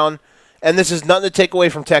hang around, and this is nothing to take away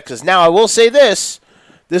from Texas. Now, I will say this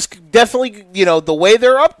definitely, the way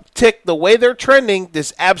they're uptick, the way they're trending,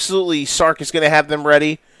 this absolutely Sark is going to have them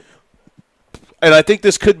ready. And I think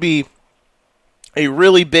this could be a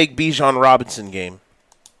really big Bijan Robinson game.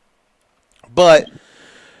 But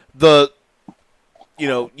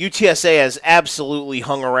UTSA has absolutely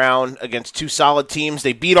hung around against two solid teams.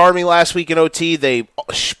 They beat Army last week in OT. They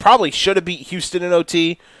probably should have beat Houston in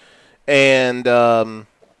OT. And,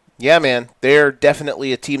 yeah, man, they're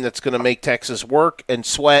definitely a team that's going to make Texas work and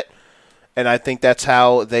sweat. And I think that's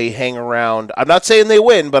how they hang around. I'm not saying they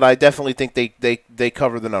win, but I definitely think they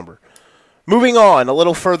cover the number. Moving on, a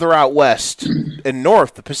little further out west and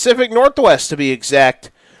north, the Pacific Northwest to be exact.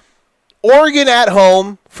 Oregon at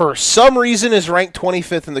home, for some reason, is ranked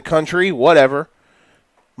 25th in the country. Whatever.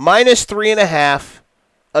 Minus 3.5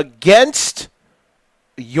 against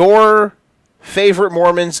your favorite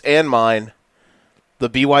Mormons and mine, the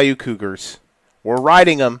BYU Cougars. We're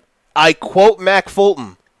riding them. I quote Mac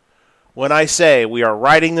Fulton when I say we are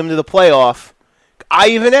riding them to the playoff. I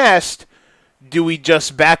even asked, do we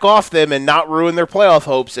just back off them and not ruin their playoff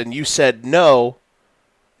hopes? And you said no.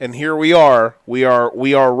 And here we are. We are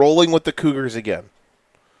rolling with the Cougars again.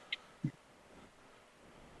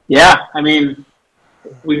 Yeah, I mean,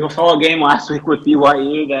 we saw a game last week with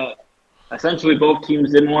BYU that essentially both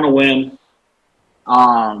teams didn't want to win.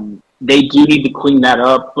 They do need to clean that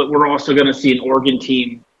up, but we're also going to see an Oregon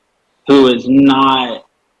team who is not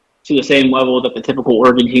to the same level that the typical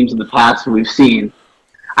Oregon teams in the past we've seen.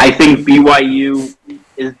 I think BYU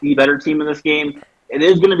is the better team in this game. It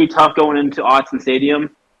is going to be tough going into Autzen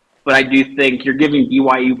Stadium, but I do think you're giving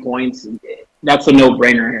BYU points. That's a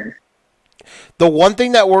no-brainer here. The one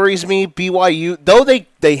thing that worries me, BYU, though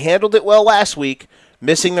they handled it well last week,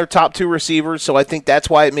 missing their top two receivers, so I think that's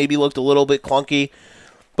why it maybe looked a little bit clunky.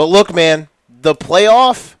 But look, man, the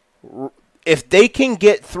playoff, if they can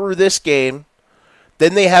get through this game,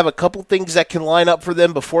 then they have a couple things that can line up for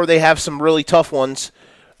them before they have some really tough ones.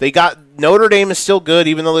 They got Notre Dame is still good,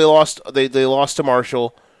 even though they lost to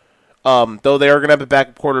Marshall. Though they are going to have a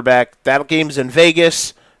backup quarterback. That game's in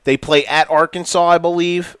Vegas. They play at Arkansas, I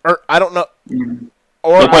believe, or I don't know.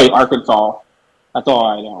 Or they play Arkansas. That's all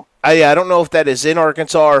I know. I don't know if that is in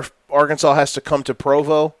Arkansas or if Arkansas has to come to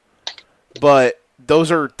Provo, but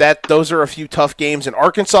those are a few tough games, and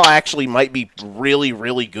Arkansas actually might be really,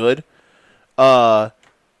 really good. So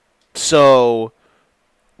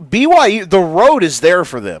BYU, the road is there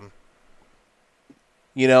for them.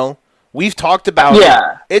 We've talked about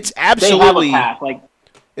it. It's absolutely they have a path.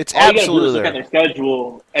 It's all absolutely you gotta do is look at their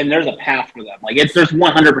schedule, and there's a path for them. There's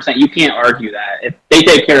 100%. You can't argue that. If they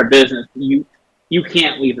take care of business, you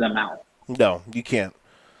can't leave them out. No, you can't.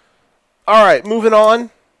 All right, moving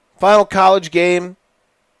on. Final college game.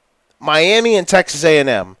 Miami and Texas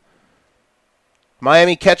A&M.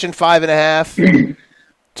 Miami catching 5.5.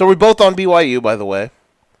 So we're both on BYU, by the way.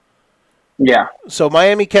 Yeah. So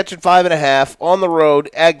Miami catching 5.5 on the road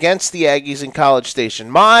against the Aggies in College Station.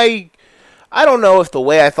 I don't know if the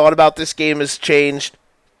way I thought about this game has changed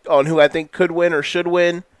on who I think could win or should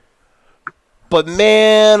win. But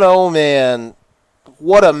man, oh man,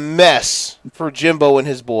 what a mess for Jimbo and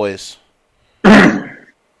his boys.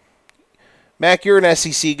 Mac, you're an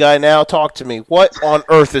SEC guy now. Talk to me. What on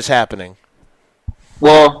earth is happening?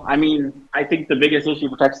 Well, I mean, I think the biggest issue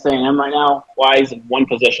for Texas A&M right now lies in one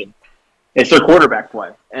position. It's their quarterback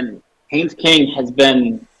play. And Haynes King has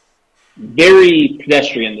been very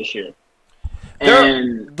pedestrian this year.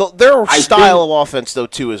 And their style of offense, though,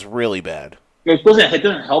 too, is really bad. It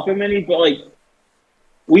doesn't help him any, but, like,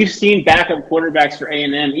 we've seen backup quarterbacks for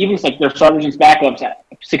A&M, even like their starters and backups,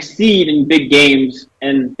 succeed in big games,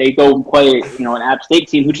 and they go and play, an App State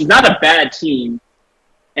team, which is not a bad team,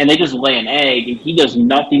 and they just lay an egg, and he does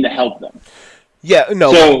nothing to help them. Yeah,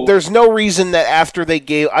 no, so, there's no reason that after they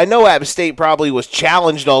gave – I know App State probably was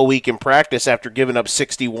challenged all week in practice after giving up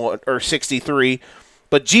 61 or 63,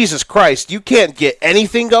 but Jesus Christ, you can't get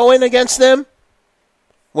anything going against them?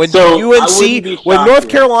 When when North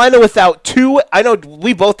Carolina without two – I know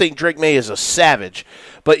we both think Drake May is a savage,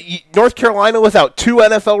 but North Carolina without two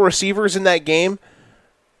NFL receivers in that game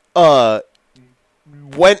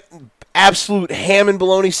went absolute ham and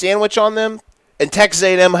bologna sandwich on them. And Texas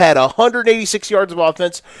A&M had 186 yards of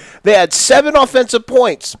offense. They had 7 offensive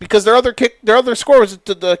points because their other score was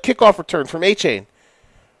the kickoff return from A-Chain.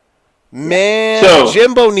 Man,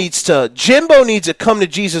 Jimbo needs a come to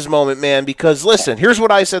Jesus moment, man, because listen, here's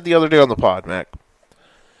what I said the other day on the pod, Mac.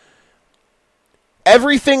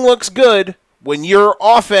 Everything looks good when your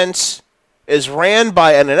offense is ran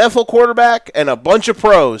by an NFL quarterback and a bunch of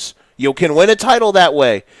pros. You can win a title that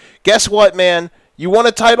way. Guess what, man? You won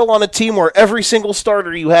a title on a team where every single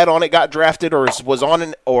starter you had on it got drafted or was on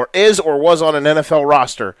an NFL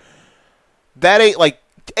roster. That ain't like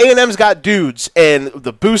A&M's got dudes and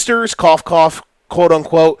the boosters, cough, cough, quote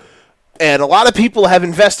unquote, and a lot of people have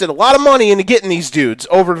invested a lot of money into getting these dudes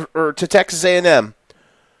over to Texas A&M.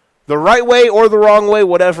 The right way or the wrong way,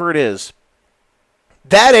 whatever it is.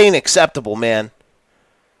 That ain't acceptable, man.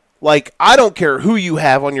 Like, I don't care who you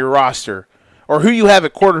have on your roster or who you have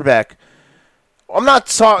at quarterback.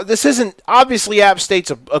 This isn't obviously App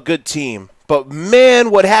State's a good team, but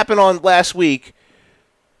man, what happened on last week?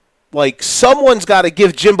 Like, someone's got to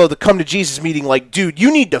give Jimbo the come to Jesus meeting. Like, dude,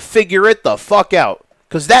 you need to figure it the fuck out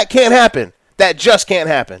because that can't happen. That just can't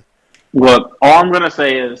happen. Look, all I'm gonna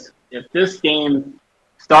say is if this game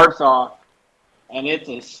starts off and it's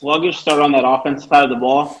a sluggish start on that offensive side of the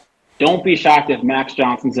ball, don't be shocked if Max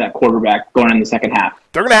Johnson's at quarterback going in the second half.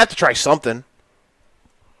 They're gonna have to try something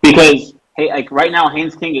because. Hey, like right now,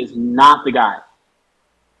 Haynes King is not the guy.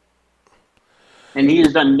 And he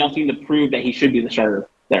has done nothing to prove that he should be the starter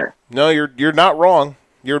there. No, you're not wrong.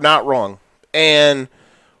 You're not wrong. And,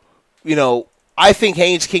 I think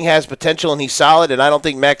Haynes King has potential and he's solid, and I don't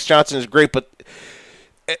think Max Johnson is great, but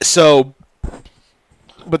that's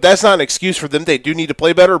not an excuse for them. They do need to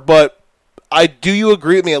play better, but do you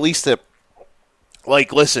agree with me at least that,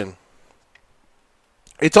 like, listen,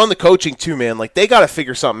 it's on the coaching too, man. Like, they got to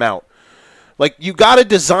figure something out. Like, you got to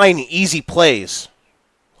design easy plays.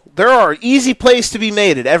 There are easy plays to be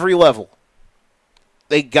made at every level.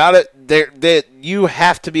 You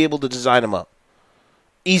have to be able to design them up.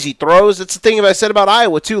 Easy throws. That's the thing I said about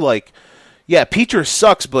Iowa, too. Like, yeah, Peters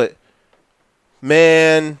sucks, but,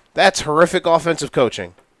 man, that's horrific offensive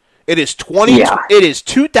coaching. It is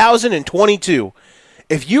 2022.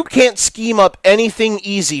 If you can't scheme up anything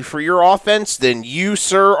easy for your offense, then you,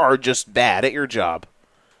 sir, are just bad at your job.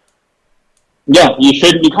 Yeah, you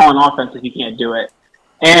shouldn't be calling offense if you can't do it.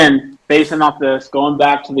 And basing off this, going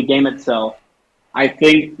back to the game itself, I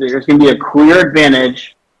think there's going to be a clear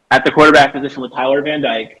advantage at the quarterback position with Tyler Van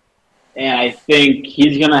Dyke, and I think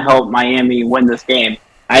he's going to help Miami win this game.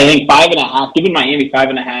 I think 5.5, giving Miami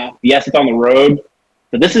 5.5. Yes, it's on the road,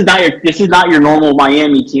 but this is not your normal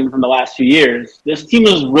Miami team from the last few years. This team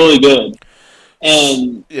is really good,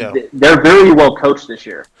 and they're very well coached this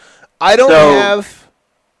year.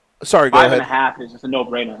 Sorry, go ahead. 5.5 is just a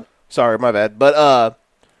no-brainer. Sorry, my bad. But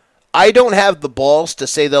I don't have the balls to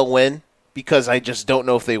say they'll win because I just don't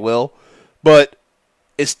know if they will. But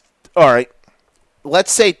it's all right.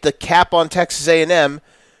 Let's say the cap on Texas A&M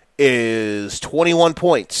is 21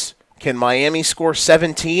 points. Can Miami score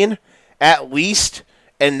 17 at least,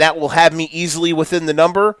 and that will have me easily within the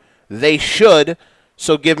number? They should.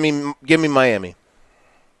 So give me Miami.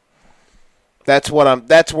 That's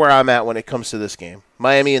where I'm at when it comes to this game.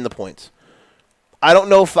 Miami and the points. I don't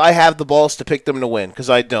know if I have the balls to pick them to win because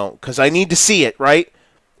I don't. Because I need to see it, right?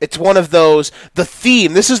 It's one of those. The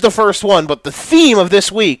theme. This is the first one, but the theme of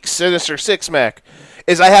this week, Sinister Six Mac,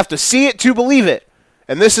 is I have to see it to believe it.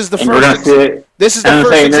 And this is the and we're gonna first. see it. This is the And I'm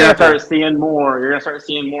first saying you're example. gonna start seeing more. You're gonna start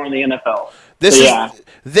seeing more in the NFL. This So, is yeah.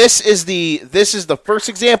 this is the first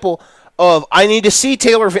example of I need to see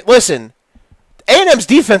Taylor. Listen, A&M's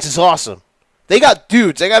defense is awesome. They got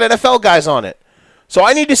dudes. They got NFL guys on it. So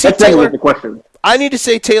I need to see That's Taylor. the question. I need to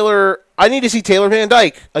see Taylor Van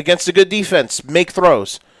Dyke against a good defense make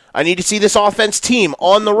throws. I need to see this offense team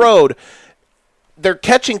on the road. They're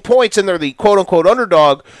catching points and they're the quote-unquote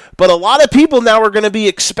underdog, but a lot of people now are going to be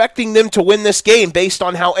expecting them to win this game based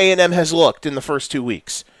on how A&M has looked in the first 2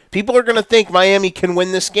 weeks. People are going to think Miami can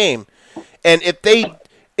win this game. And if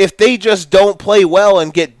they just don't play well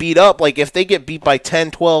and get beat up, like if they get beat by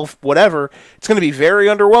 10, 12, whatever, it's going to be very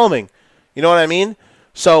underwhelming. You know what I mean?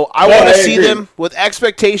 So I want to see them with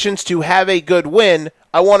expectations to have a good win.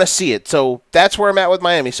 I want to see it. So that's where I'm at with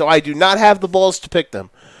Miami. So I do not have the balls to pick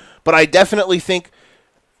them. But I definitely think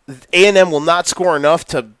A&M will not score enough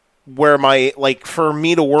to where for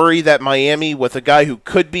me to worry that Miami, with a guy who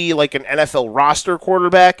could be like an NFL roster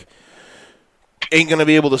quarterback, ain't going to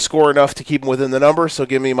be able to score enough to keep him within the number. So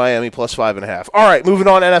give me Miami plus 5.5. All right, moving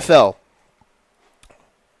on, NFL.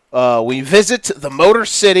 We visit the Motor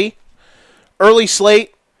City. Early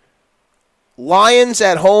slate. Lions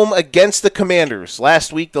at home against the Commanders.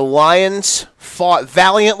 Last week, the Lions fought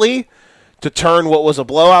valiantly to turn what was a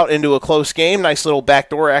blowout into a close game. Nice little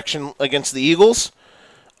backdoor action against the Eagles.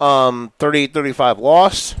 38-35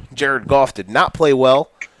 loss. Jared Goff did not play well.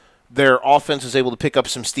 Their offense was able to pick up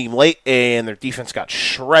some steam late, and their defense got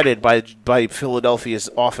shredded by Philadelphia's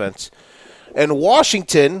offense. And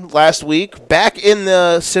Washington, last week, back in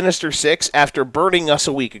the Sinister Six after burning us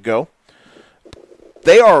a week ago.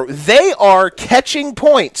 They are catching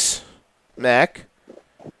points, Mac.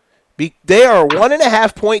 They are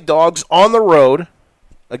 1.5-point dogs on the road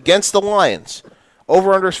against the Lions.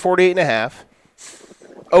 Over-under is 48.5.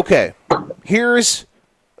 Okay, here's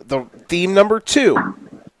the theme number 2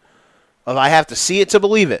 of I have to see it to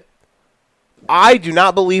believe it. I do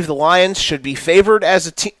not believe the Lions should be favored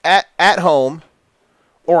as a at home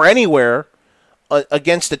or anywhere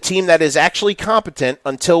against a team that is actually competent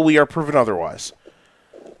until we are proven otherwise.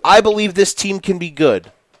 I believe this team can be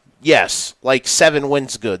good. Yes, like 7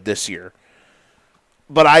 wins good this year.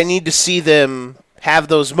 But I need to see them have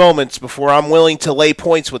those moments before I'm willing to lay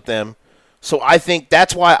points with them. So I think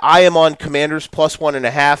that's why I am on Commanders plus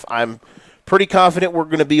 1.5. I'm pretty confident we're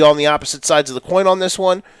going to be on the opposite sides of the coin on this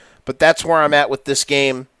one. But that's where I'm at with this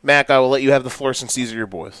game. Mac, I will let you have the floor since these are your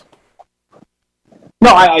boys.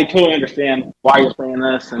 No, I totally understand why you're saying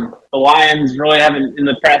this. And the Lions really haven't, in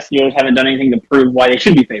the past years, haven't done anything to prove why they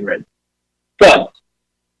should be favored. But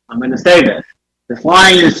I'm going to say this. This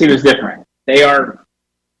Lions team is different. They are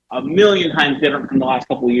a million times different from the last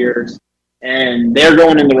couple of years, and they're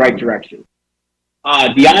going in the right direction.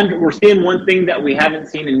 We're seeing one thing that we haven't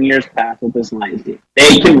seen in years past with this Lions team.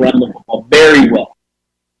 They can run the football very well.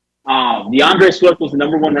 DeAndre Swift was the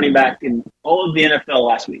number 1 running back in all of the NFL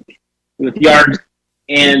last week with yards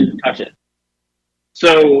and touches.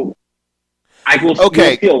 So I will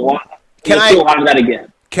see a lot. See a lot of that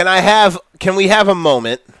again. Can we have a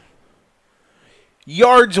moment?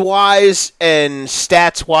 Yards wise and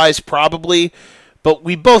stats wise, probably, but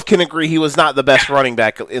we both can agree he was not the best running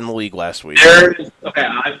back in the league last week.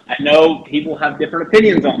 I know people have different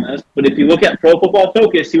opinions on this, but if you look at Pro Football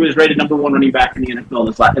Focus, he was rated number 1 running back in the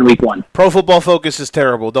NFL in week 1. Pro Football Focus is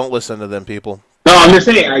terrible. Don't listen to them, people. No, I'm just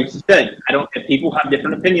saying. I just said if people have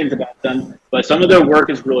different opinions about them, but some of their work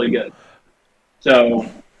is really good. So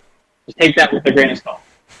just take that with a grain of salt.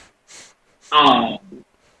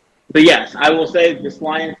 But yes, I will say this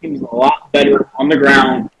Lions team is a lot better on the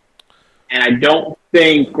ground, and I don't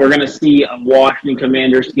think we're going to see a Washington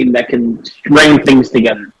Commanders team that can string things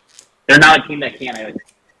together. They're not a team that can.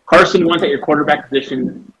 Carson Wentz at your quarterback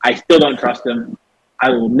position, I still don't trust him. I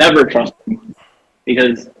will never trust him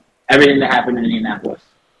because everything that happened in Indianapolis.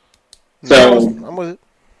 So I'm with it.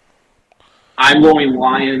 I'm going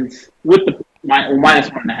Lions with the minus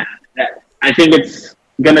 1.5. I think it's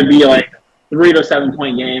going to be like 3 to 7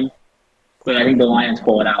 point game, but I think the Lions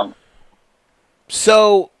pull it out.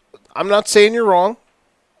 So I'm not saying you're wrong.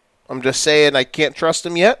 I'm just saying I can't trust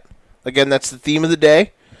him yet. Again, that's the theme of the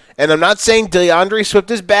day. And I'm not saying DeAndre Swift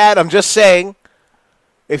is bad. I'm just saying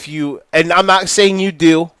and I'm not saying you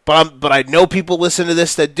do, but I know people listen to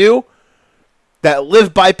this that do, that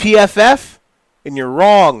live by PFF, and you're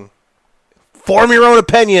wrong. Form your own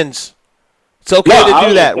opinions. It's okay to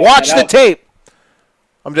do that. Watch the tape.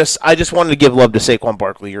 I just wanted to give love to Saquon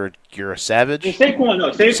Barkley. You're a savage.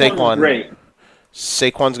 Saquon's great.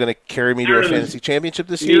 Saquon's going to carry me to a fantasy championship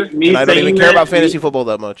this year, and I don't even care about fantasy football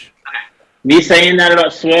that much. Me saying that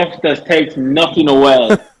about Swift does take nothing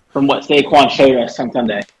away from what Saquon showed us on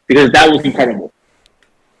Sunday, because that was incredible.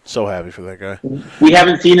 So happy for that guy. We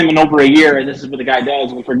haven't seen him in over a year, and this is what the guy does,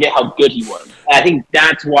 and we forget how good he was. And I think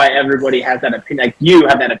that's why everybody has that opinion. Like, you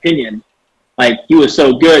have that opinion. Like, he was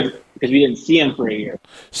so good because we didn't see him for a year.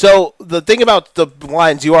 So the thing about the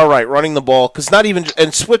Lions, you are right, running the ball, because not even –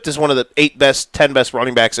 and Swift is one of the 10 best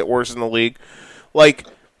running backs at worst in the league. Like,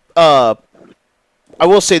 I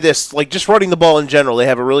will say this, like, just running the ball in general, they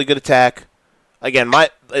have a really good attack. Again,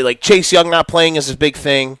 Chase Young not playing is his big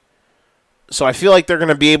thing. So I feel like they're going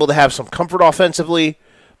to be able to have some comfort offensively.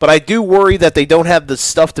 But I do worry that they don't have the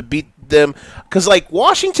stuff to beat them. Because, like,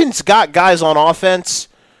 Washington's got guys on offense.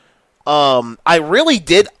 I really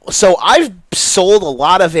did. So I've sold a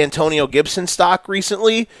lot of Antonio Gibson stock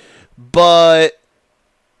recently. But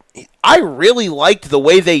I really liked the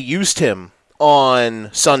way they used him on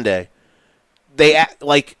Sunday. The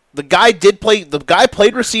guy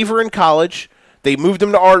played receiver in college. They moved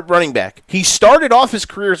him to our running back. He started off his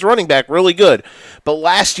career as running back really good, but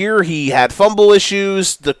last year he had fumble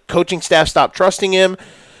issues. The coaching staff stopped trusting him.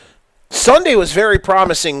 Sunday was very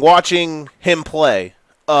promising watching him play.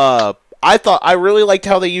 I really liked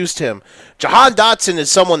how they used him. Jahan Dotson is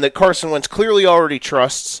someone that Carson Wentz clearly already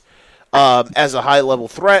trusts as a high-level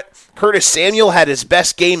threat. Curtis Samuel had his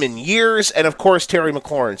best game in years, and of course Terry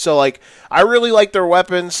McLaurin. So, I really like their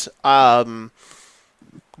weapons.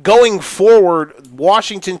 Going forward,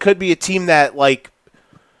 Washington could be a team that,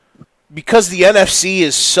 because the NFC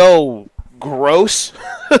is so gross,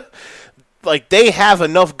 they have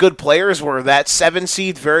enough good players where that 7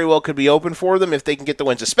 seed very well could be open for them if they can get the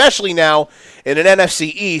wins, especially now in an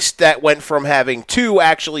NFC East that went from having 2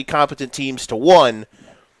 actually competent teams to 1.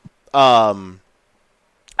 I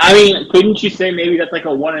mean, couldn't you say maybe that's like a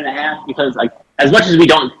 1.5? Because as much as we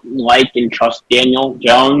don't like and trust Daniel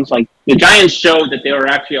Jones, the Giants showed that they were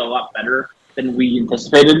actually a lot better than we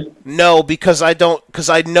anticipated. No, because I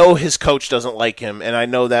know his coach doesn't like him, and I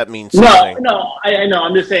know that means something. No, I know.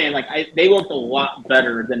 I'm just saying, they looked a lot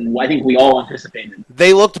better than I think we all anticipated.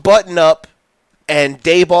 They looked button up, and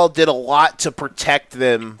Daboll did a lot to protect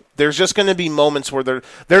them. There's just going to be moments where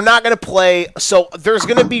they're not going to play. So there's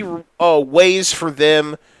going to be ways for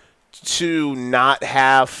them to not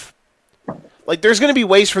have. There's going to be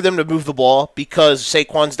ways for them to move the ball because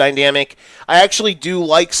Saquon's dynamic. I actually do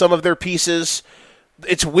like some of their pieces.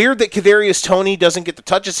 It's weird that Kadarius Toney doesn't get the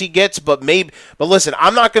touches he gets, but listen,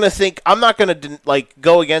 I'm not going to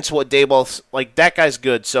go against what Daboll's that guy's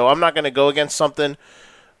good, so I'm not going to go against something.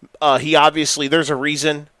 He obviously, there's a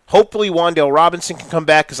reason. Hopefully Wan'Dale Robinson can come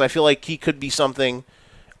back because I feel like he could be something.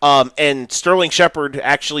 And Sterling Shepard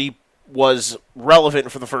actually was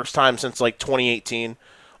relevant for the first time since 2018.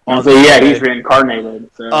 He's reincarnated.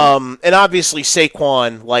 So. And obviously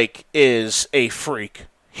Saquon is a freak.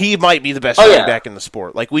 He might be the best running back in the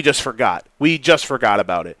sport. We just forgot. We just forgot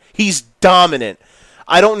about it. He's dominant.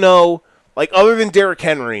 I don't know, other than Derrick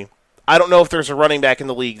Henry, I don't know if there's a running back in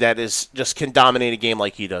the league that just can dominate a game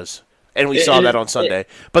like he does. And we saw that on Sunday.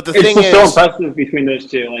 But the thing is, it's so impressive between those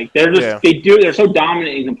two. They're so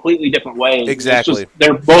dominant in completely different ways. Exactly.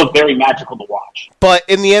 They're both very magical to watch. But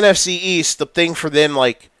in the NFC East, the thing for them,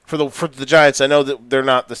 for the Giants, I know that they're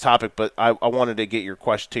not this topic, but I wanted to get your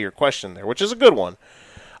question there, which is a good one.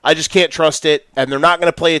 I just can't trust it, and they're not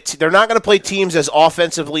going to play. They're not going to play teams as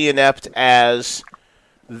offensively inept as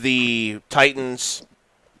the Titans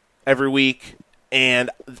every week. And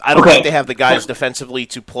I don't think they have the guys defensively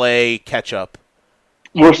to play catch up.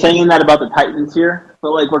 We're saying that about the Titans here,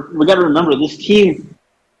 but we got to remember this team.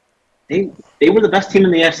 They were the best team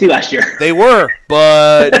in the AFC last year. They were,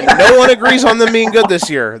 but no one agrees on them being good this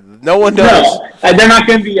year. No one does. No, they're not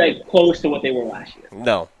going to be close to what they were last year.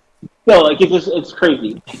 No. So it's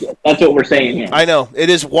crazy. That's what we're saying here. I know it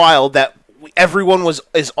is wild that everyone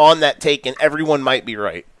is on that take, and everyone might be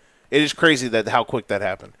right. It is crazy that how quick that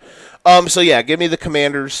happened. So yeah, give me the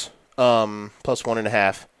Commanders plus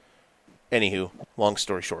 1.5. Anywho, long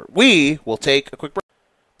story short, we will take a quick break.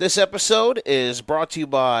 This episode is brought to you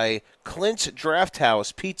by Clint's Draft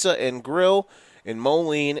House Pizza and Grill in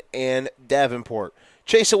Moline and Davenport.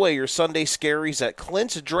 Chase away your Sunday scaries at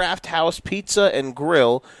Clint's Draft House Pizza and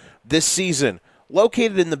Grill this season.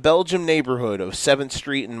 Located in the Belgium neighborhood of 7th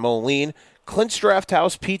Street in Moline, Clint's Draft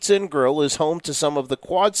House Pizza and Grill is home to some of the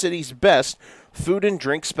Quad City's best food and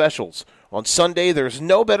drink specials. On Sunday, there's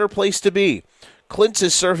no better place to be. Clint's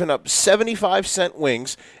is serving up 75-cent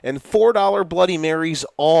wings and $4 Bloody Marys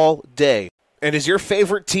all day. And is your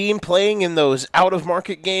favorite team playing in those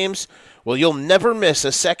out-of-market games? Well, you'll never miss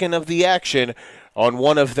a second of the action on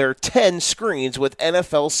one of their 10 screens with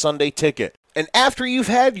NFL Sunday Ticket. And after you've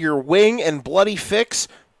had your wing and bloody fix,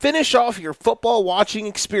 finish off your football watching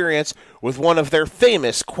experience with one of their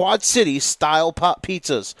famous Quad City style pop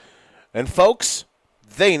pizzas. And folks,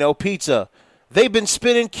 they know pizza. They've been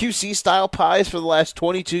spinning QC style pies for the last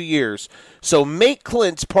 22 years. So make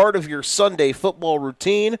Clint's part of your Sunday football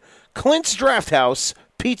routine. Clint's Draft House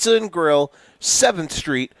Pizza and Grill, 7th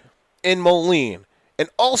Street in Moline. And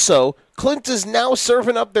also, Clint is now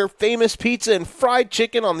serving up their famous pizza and fried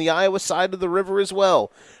chicken on the Iowa side of the river as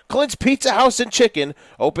well. Clint's Pizza House and Chicken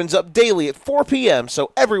opens up daily at 4 p.m.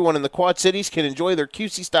 so everyone in the Quad Cities can enjoy their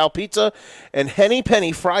QC-style pizza and Henny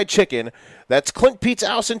Penny fried chicken. That's Clint Pizza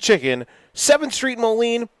House and Chicken, 7th Street in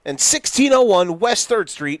Moline, and 1601 West 3rd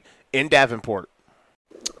Street in Davenport.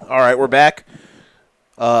 All right, we're back.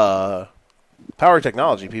 Power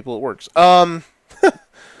technology, people, it works. All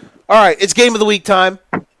right, it's Game of the Week time.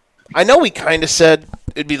 I know we kind of said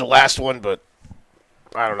it'd be the last one, but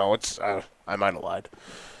I don't know. I might have lied.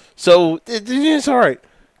 So it's all right.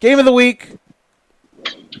 Game of the Week,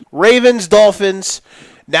 Ravens, Dolphins.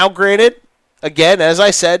 Now, granted, again, as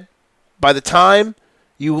I said, by the time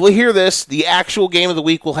you will hear this, the actual Game of the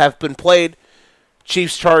Week will have been played,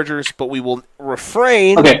 Chiefs, Chargers, but we will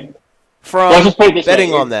refrain from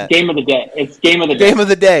betting on that. Game of the day. It's Game of the day. Game of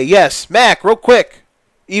the day, yes. Mac, real quick.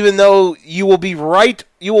 Even though you will be right,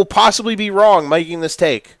 you will possibly be wrong making this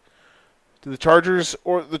take. Do the Chargers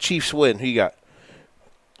or the Chiefs win? Who you got?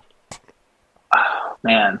 Oh,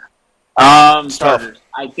 man. Chargers.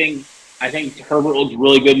 I think Herbert looks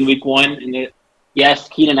really good in week one. And yes,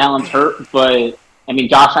 Keenan Allen's hurt, but I think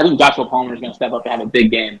Joshua Palmer is going to step up and have a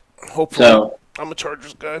big game. Hopefully. So, I'm a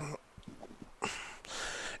Chargers guy.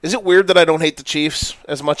 Is it weird that I don't hate the Chiefs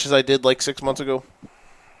as much as I did like 6 months ago?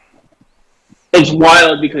 It's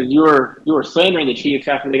wild because you were slandering the Chiefs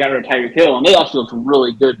after they got rid of Tyreek Hill, and they actually looked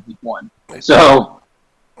really good week one. So,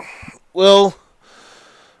 well,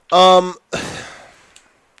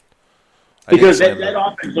 because that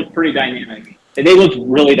offense looked pretty dynamic. They looked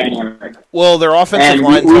really dynamic. Well, their offensive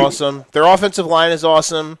line's awesome. Their offensive line is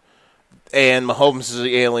awesome, and Mahomes is an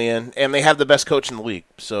alien, and they have the best coach in the league,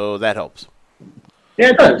 so that helps.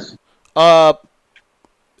 Yeah, it does.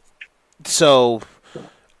 So,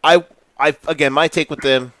 again, my take with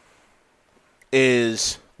them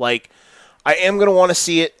is, like, I am going to want to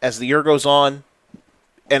see it as the year goes on,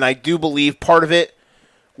 and I do believe part of it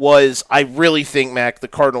was I really think, Mac, the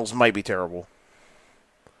Cardinals might be terrible.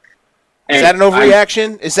 Is that an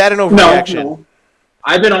overreaction? No.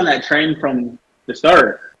 I've been on that train from the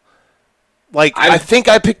start. Like, I think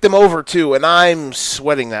I picked them over, too, and I'm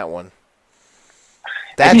sweating that one.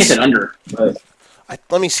 I think it's an under. But...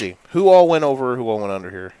 let me see. Who all went over, who all went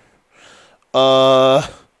under here? I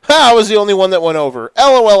was the only one that went over.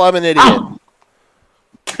 LOL, I'm an idiot. Oh.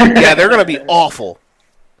 Yeah, they're going to be awful.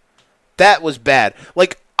 That was bad.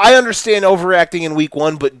 Like, I understand overreacting in week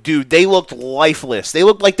one, but, dude, they looked lifeless. They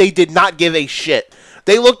looked like they did not give a shit.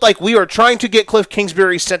 They looked like we are trying to get Cliff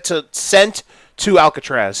Kingsbury sent to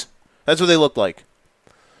Alcatraz. That's what they looked like.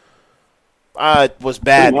 It was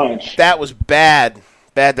bad. That was bad.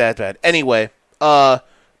 Bad. Anyway, but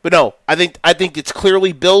no, I think it's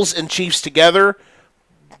clearly Bills and Chiefs together.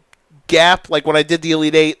 Gap, like when I did the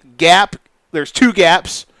Elite Eight. Gap, there's two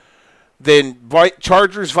gaps. Then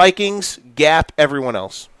Chargers, Vikings, gap, everyone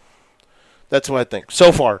else. That's what I think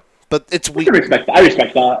so far. But it's weak. I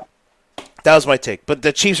respect that. That was my take. But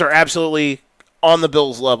the Chiefs are absolutely on the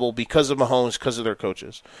Bills level because of Mahomes, because of their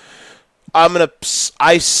coaches. I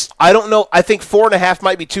don't know. I think 4.5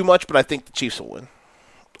 might be too much, but I think the Chiefs will win.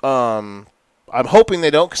 I'm hoping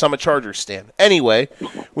they don't because I'm a Chargers stan. Anyway,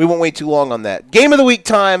 we won't wait too long on that. Game of the week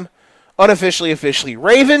time, unofficially, officially.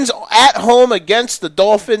 Ravens at home against the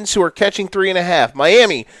Dolphins, who are catching 3.5.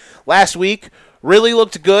 Miami, last week, really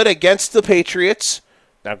looked good against the Patriots.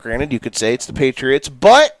 Now, granted, you could say it's the Patriots,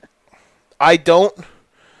 but I don't.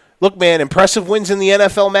 Look, man, impressive wins in the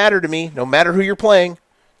NFL matter to me, no matter who you're playing.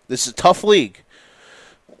 This is a tough league.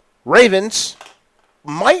 Ravens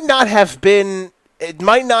might not have been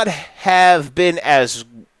as,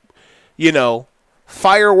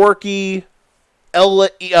 fireworky,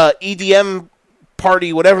 EDM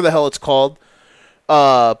party, whatever the hell it's called,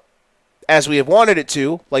 as we have wanted it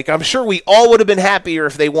to. Like, I'm sure we all would have been happier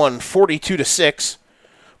if they won 42-6.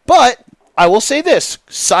 But I will say this,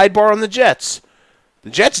 sidebar on the Jets. The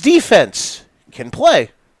Jets defense can play.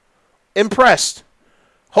 Impressed.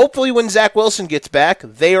 Hopefully when Zach Wilson gets back,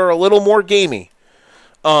 they are a little more gamey.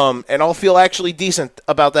 And I'll feel actually decent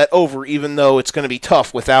about that over, even though it's going to be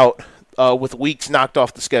tough with weeks knocked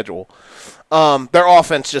off the schedule. Their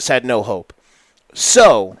offense just had no hope.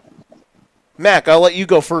 So, Mac, I'll let you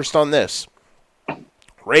go first on this.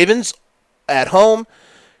 Ravens, at home.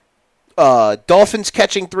 Dolphins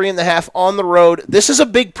catching 3.5 on the road. This is a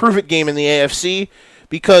big prove-it game in the AFC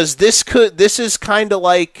because this is kind of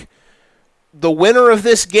like the winner of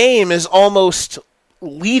this game is almost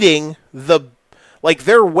leading the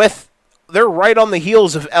they're right on the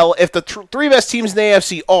heels of if the three best teams in the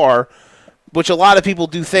AFC are, which a lot of people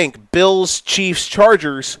do think, Bills, Chiefs,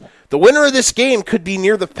 Chargers. The winner of this game could be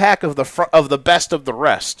near the pack of the best of the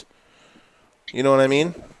rest. You know what I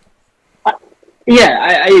mean?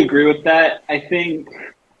 Yeah, I agree with that. I think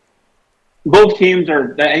both teams I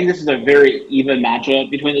think this is a very even matchup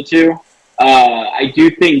between the two. I do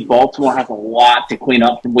think Baltimore has a lot to clean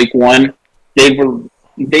up from week one. They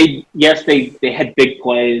had big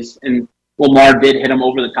plays, and Lamar did hit them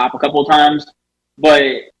over the top a couple of times, but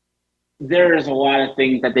there's a lot of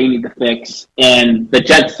things that they need to fix. And the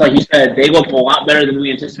Jets, like you said, they looked a lot better than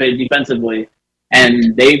we anticipated defensively,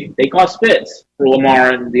 and they caused fits for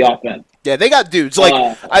Lamar and the offense. Yeah, they got dudes.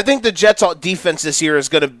 I think the Jets' defense this year is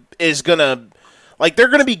gonna they're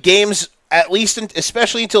gonna be games at least,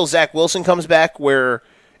 especially until Zach Wilson comes back, where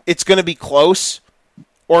it's gonna be close,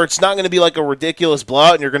 or it's not gonna be like a ridiculous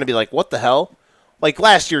blowout, and you're gonna be like, what the hell? Like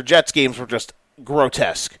last year, Jets games were just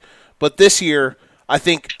grotesque, but this year, I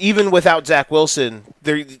think even without Zach Wilson,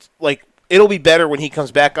 it'll be better when he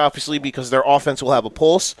comes back, obviously, because their offense will have a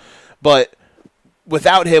pulse, but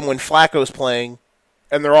without him, when Flacco's playing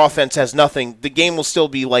and their offense has nothing, the game will still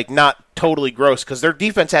be not totally gross because their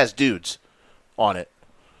defense has dudes on it.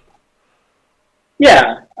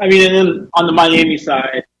 Yeah, I mean, and then on the Miami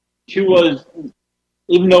side, Tua's,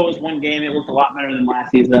 even though it was one game, it looked a lot better than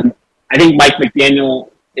last season. I think Mike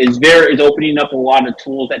McDaniel is opening up a lot of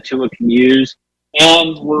tools that Tua can use,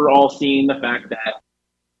 and we're all seeing the fact that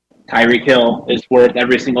Tyreek Hill is worth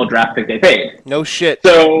every single draft pick they paid. No shit.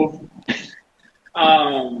 So.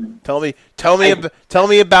 Tell me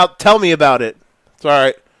about it. It's all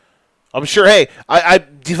right. I'm sure. Hey,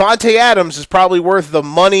 Devontae Adams is probably worth the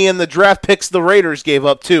money and the draft picks the Raiders gave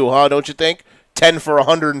up too, huh? Don't you think? 10 for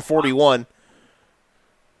 141.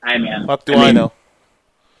 Fuck do I know?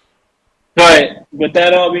 But with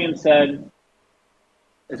that all being said,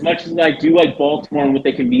 as much as I do like Baltimore and what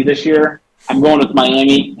they can be this year, I'm going with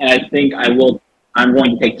Miami, and I think I'm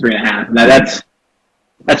going to take 3.5. Now that's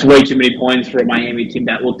way too many points for a Miami team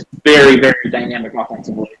that looked very, very dynamic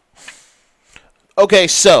offensively. Okay,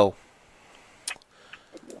 so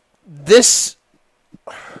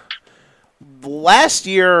last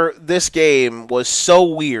year, this game was so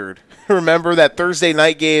weird. Remember that Thursday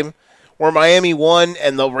night game where Miami won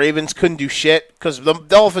and the Ravens couldn't do shit? Because the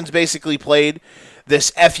Dolphins basically played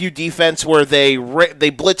this FU defense where they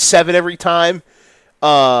blitz 7 every time,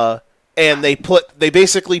 and they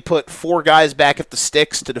basically put 4 guys back at the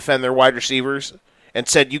sticks to defend their wide receivers and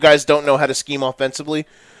said, you guys don't know how to scheme offensively.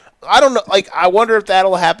 I don't know. I wonder if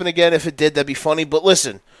that'll happen again. If it did, that'd be funny. But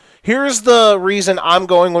listen, here's the reason I'm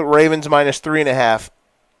going with Ravens minus 3.5.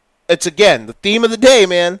 It's, again, the theme of the day,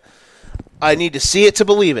 man. I need to see it to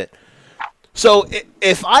believe it. So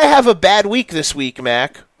if I have a bad week this week,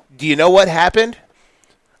 Mac, do you know what happened?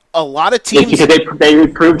 A lot of teams... They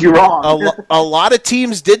proved you wrong. a lot of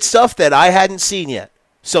teams did stuff that I hadn't seen yet.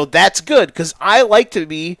 So that's good, because I like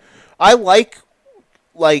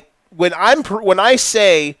when I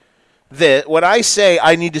say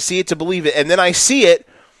I need to see it to believe it, and then I see it,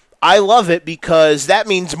 I love it because that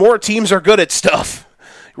means more teams are good at stuff.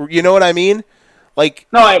 You know what I mean?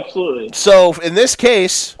 No, absolutely. So in this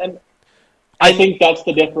case... And I think that's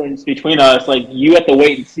the difference between us. You have to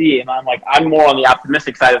wait and see, and I'm more on the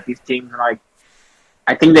optimistic side of these teams, and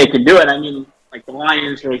I think they can do it. I mean, the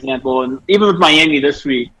Lions, for example, and even with Miami last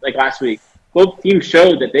week, both teams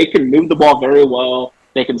showed that they can move the ball very well,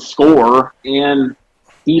 they can score, and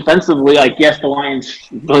defensively, yes, the Lions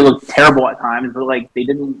really looked terrible at times, but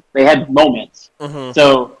they had moments. Mm-hmm.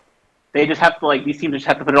 So they just have to these teams just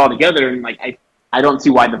have to put it all together, and I don't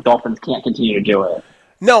see why the Dolphins can't continue to do it.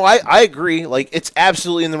 No, I agree. It's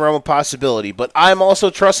absolutely in the realm of possibility. But I'm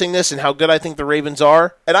also trusting this and how good I think the Ravens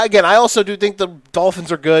are. And again, I also do think the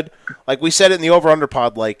Dolphins are good. Like we said it in the over-under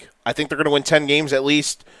pod, I think they're going to win 10 games at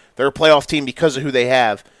least. They're a playoff team because of who they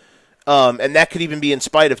have. And that could even be in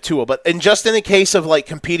spite of Tua. But just in the case of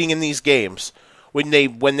competing in these games, when they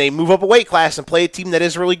move up a weight class and play a team that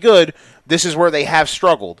is really good, this is where they have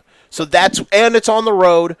struggled. So and it's on the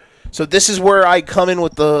road. So this is where I come in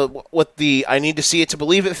with the I need to see it to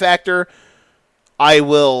believe it factor. I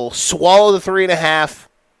will swallow the 3.5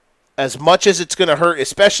 as much as it's going to hurt,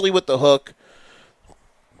 especially with the hook.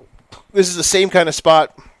 This is the same kind of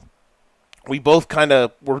spot we both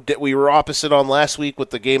we were opposite on last week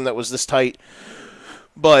with the game that was this tight.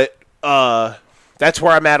 But that's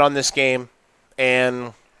where I'm at on this game.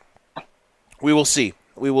 and we will see.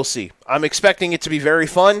 We will see. I'm expecting it to be very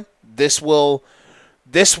fun. This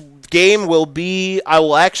game will be. I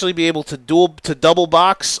will actually be able to double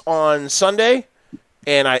box on Sunday,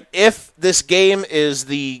 and if this game is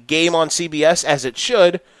the game on CBS as it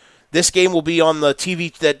should, this game will be on the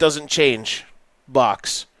TV that doesn't change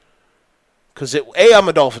box. Because A, I'm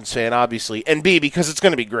a Dolphins fan, obviously, and B, because it's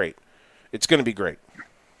going to be great. It's going to be great.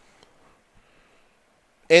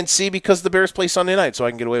 And C, because the Bears play Sunday night, so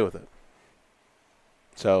I can get away with it.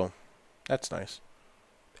 So, that's nice.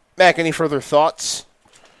 Mac, any further thoughts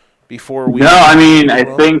before we... No, I mean, I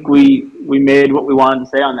think we made what we wanted to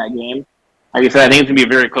say on that game. Like I said, I think it's going to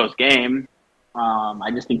be a very close game.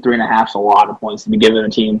 I just think 3.5 is a lot of points to be given a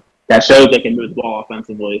team that shows they can move the ball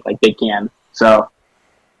offensively like they can. So...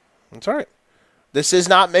 That's all right. This is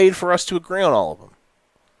not made for us to agree on all of them.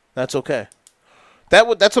 That's okay.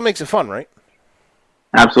 That's what makes it fun, right?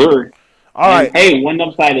 Absolutely. All right. Hey, one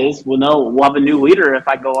upside is we'll have a new leader if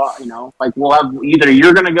I go out. We'll have either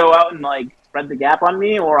you're going to go out and spread the gap on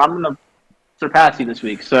me, or I'm going to surpass you this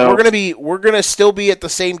week. So we're gonna still be at the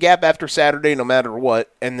same gap after Saturday, no matter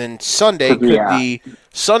what, and then Sunday could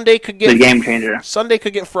get the game changer. Sunday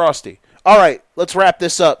could get frosty. All right, let's wrap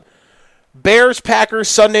this up. Bears Packers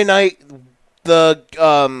Sunday night.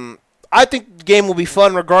 I think the game will be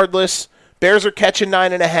fun regardless. Bears are catching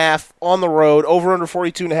 9.5 on the road, over under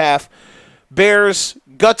 42.5. Bears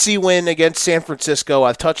gutsy win against San Francisco.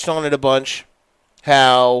 I've touched on it a bunch.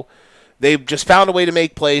 How they've just found a way to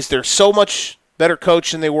make plays. They're so much better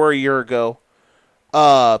coached than they were a year ago.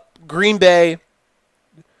 Green Bay.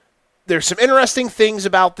 There's some interesting things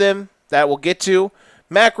about them that we'll get to.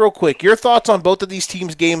 Mac, real quick, your thoughts on both of these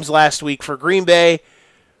teams' games last week. For Green Bay,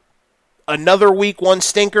 another week one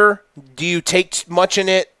stinker. Do you take much in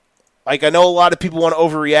it? I know a lot of people want to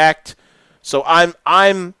overreact, so I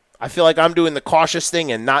feel like I'm doing the cautious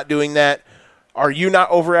thing and not doing that. Are you not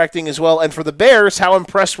overreacting as well? And for the Bears, how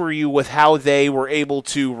impressed were you with how they were able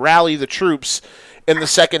to rally the troops in the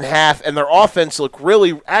second half, and their offense looked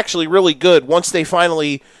really good once they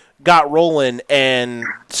finally got rolling and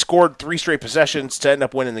scored 3 straight possessions to end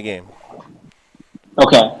up winning the game?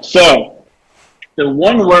 Okay, so the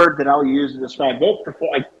one word that I'll use to describe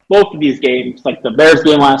both of these games, like the Bears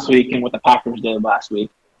game last week and what the Packers did last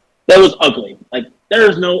week, that was ugly.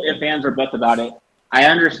 There's no ifs, ands, or buts about it. I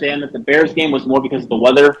understand that the Bears game was more because of the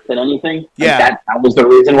weather than anything. Yeah. That was the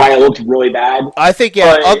reason why it looked really bad. I think,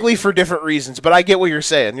 ugly for different reasons, but I get what you're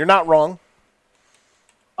saying. You're not wrong.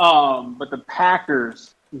 But the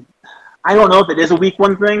Packers, I don't know if it is a week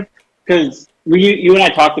one thing, because you and I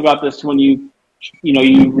talked about this when you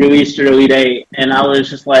released your Elite Eight, and I was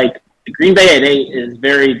just like, the Green Bay at 8 is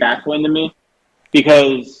very baffling to me,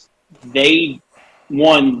 because they,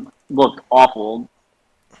 one, looked awful.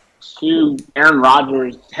 2, Aaron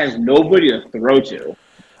Rodgers has nobody to throw to.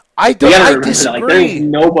 I disagree. There's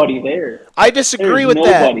nobody there. I disagree with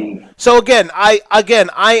nobody. That. So again, I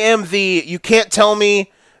am you can't tell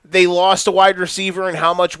me they lost a wide receiver and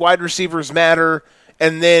how much wide receivers matter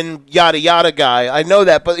and then yada yada guy. I know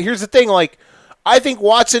that, but here's the thing, I think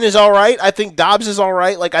Watson is all right. I think Dobbs is all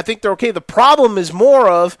right. I think they're okay. The problem is more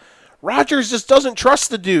of Rodgers just doesn't trust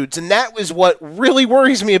the dudes, and that is what really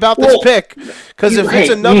worries me about this pick. Because if it's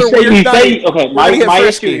another weird night, okay, my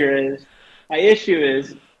issue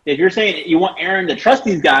is if you're saying you want Aaron to trust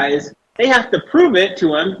these guys, they have to prove it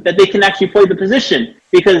to him that they can actually play the position.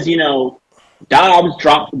 Because Dobbs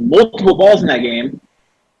dropped multiple balls in that game,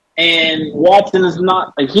 and Watson is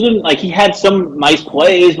not he had some nice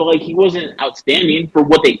plays, but he wasn't outstanding for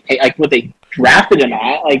what they drafted him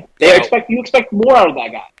at. You expect more out of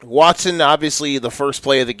that guy. Watson, obviously, the first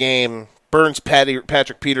play of the game, burns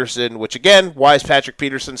Patrick Peterson, which, again, why is Patrick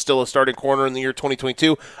Peterson still a starting corner in the year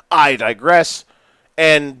 2022? I digress.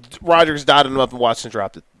 And Rodgers dotted him up, and Watson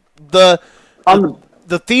dropped it. The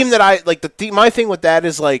theme that my thing with that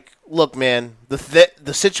is, look, man,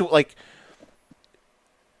 the situation,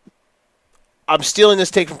 I'm stealing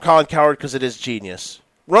this take from Colin Cowherd because it is genius.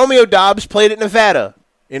 Romeo Dobbs played at Nevada,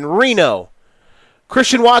 in Reno.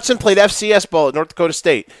 Christian Watson played FCS ball at North Dakota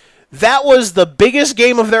State. That was the biggest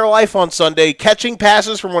game of their life on Sunday, catching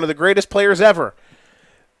passes from one of the greatest players ever.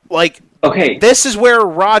 Okay, this is where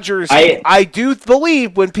Rodgers, I do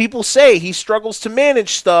believe when people say he struggles to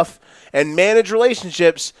manage stuff and manage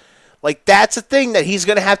relationships, that's a thing that he's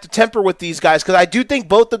going to have to temper with these guys, because I do think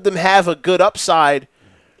both of them have a good upside,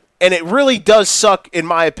 and it really does suck, in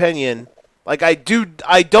my opinion. I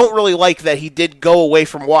don't really like that he did go away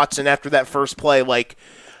from Watson after that first play.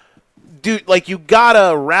 You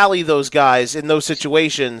gotta rally those guys in those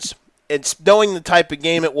situations. It's knowing the type of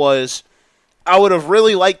game it was. I would have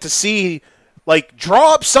really liked to see Like,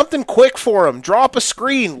 draw up something quick for him. Draw up a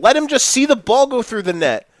screen. Let him just see the ball go through the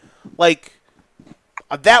net. Like,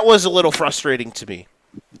 that was a little frustrating to me.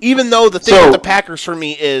 Even though the thing with the Packers for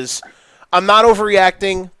me is I'm not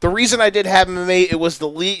overreacting. The reason I did have him it was the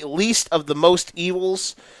least of the most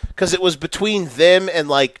evils because it was between them and,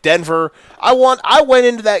 like, Denver. I went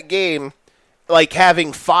into that game, like,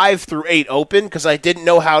 having 5 through 8 open because I didn't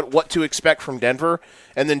know what to expect from Denver.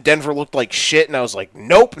 And then Denver looked like shit, and I was like,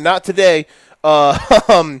 nope, not today.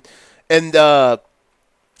 The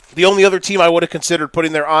only other team I would have considered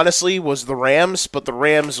putting there, honestly, was the Rams, but the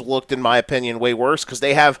Rams looked, in my opinion, way worse because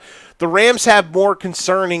the Rams have more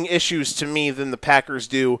concerning issues to me than the Packers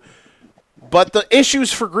do. But the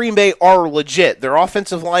issues for Green Bay are legit. Their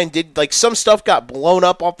offensive line did, like, some stuff got blown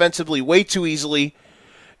up offensively way too easily.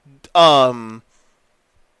 They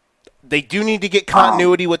do need to get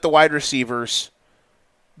continuity with the wide receivers.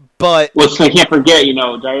 But I can't forget,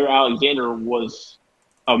 Jair Alexander was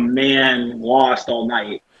a man lost all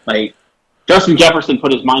night. Like, Justin Jefferson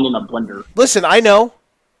put his mind in a blender. Listen, I know,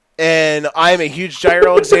 and I'm a huge Jair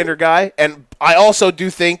Alexander guy, and I also do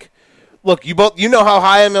think, look, you know how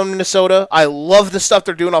high I am in Minnesota. I love the stuff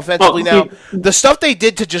they're doing offensively now. The stuff they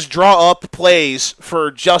did to just draw up plays for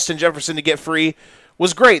Justin Jefferson to get free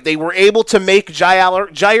was great. They were able to make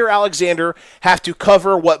Jair Alexander have to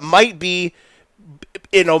cover what might be,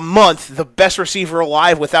 in a month, the best receiver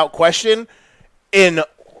alive without question in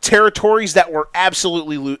territories that were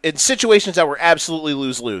absolutely in situations that were absolutely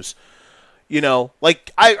lose-lose.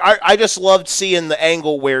 Like I just loved seeing the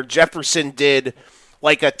angle where Jefferson did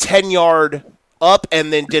like a 10-yard up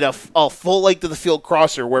and then did a full length of the field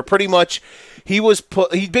crosser where pretty much he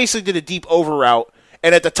basically did a deep over route,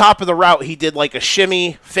 and at the top of the route he did like a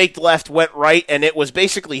shimmy, faked left, went right, and it was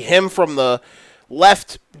basically him from the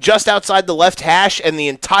left, just outside the left hash, and the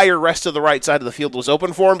entire rest of the right side of the field was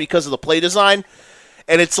open for him because of the play design.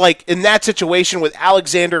 And it's like, in that situation with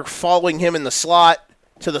Alexander following him in the slot,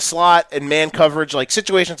 to the slot, and man coverage, like,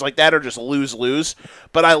 situations like that are just lose-lose.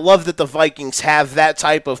 But I love that the Vikings have that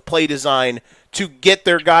type of play design to get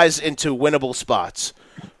their guys into winnable spots.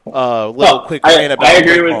 Quick rant about I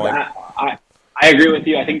agree with that. I agree with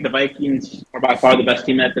you. I think the Vikings are by far the best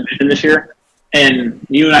team in that division this year. And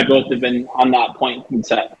you and I both have been on that point from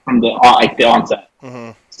the onset.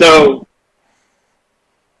 Mm-hmm. So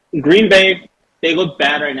Green Bay, they look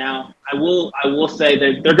bad right now. I will say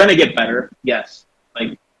that they're going to get better. Yes,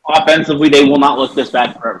 like offensively, they will not look this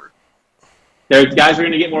bad forever. Their guys are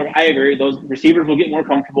going to get more. I agree. Those receivers will get more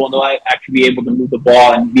comfortable, and they'll actually be able to move the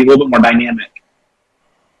ball and be a little bit more dynamic.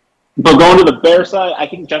 But going to the Bears side, I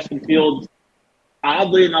think Justin Fields.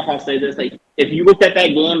 Oddly enough, I'll say this: like, if you looked at that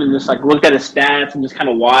game and just like looked at his stats and just kind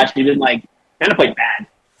of watched, he didn't kind of play bad,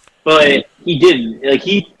 but he didn't. I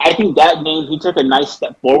think that game he took a nice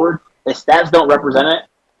step forward. His stats don't represent it.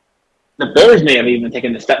 The Bears may have even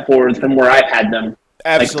taken a step forward from where I've had them.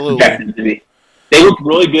 Absolutely, projected to be. They looked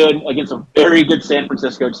really good against a very good San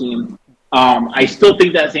Francisco team. I still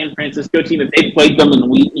think that San Francisco team, if they played them in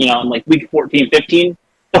week 14, 15.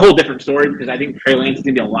 A whole different story because I think Trey Lance is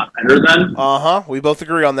going to be a lot better than. We both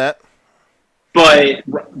agree on that. But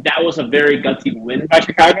that was a very gutsy win by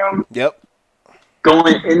Chicago. Yep.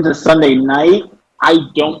 Going into Sunday night, I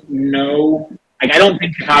don't know. I don't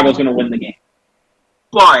think Chicago's going to win the game.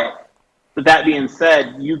 But with that being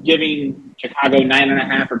said, you giving Chicago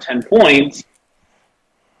 9.5 or 10 points,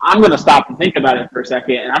 I'm going to stop and think about it for a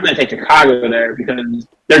second, and I'm going to take Chicago there because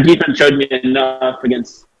their defense showed me enough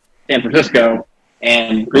against San Francisco.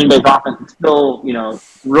 And Green Bay's offense is still,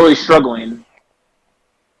 really struggling.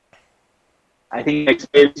 I think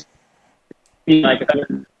it's like a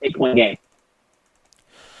 7-8 point game.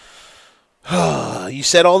 You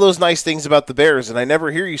said all those nice things about the Bears, and I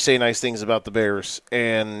never hear you say nice things about the Bears.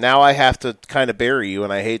 And now I have to kind of bury you,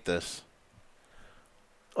 and I hate this.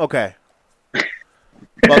 Okay.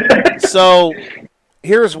 So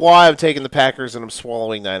here's why I'm taking the Packers, and I'm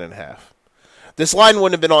swallowing 9.5. This line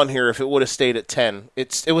wouldn't have been on here if it would have stayed at 10.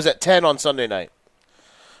 It was at 10 on Sunday night.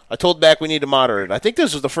 I told Mac we need to moderate it. I think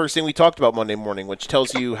this was the first thing we talked about Monday morning, which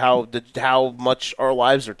tells you how much our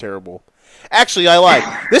lives are terrible. Actually, I lied.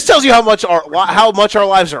 This tells you how much our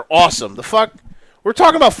lives are awesome. The fuck? We're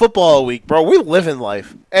talking about football all week, bro. We live in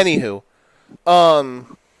life. Anywho.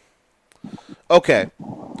 Okay.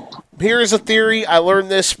 Here's a theory. I learned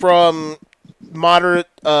this from moderate,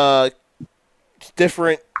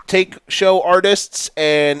 different take show artists,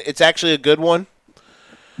 and it's actually a good one.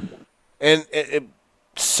 And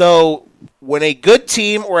so when a good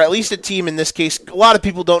team, or at least a team in this case, a lot of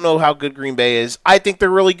people don't know how good Green Bay is. I think they're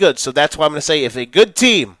really good. So that's why I'm going to say if a good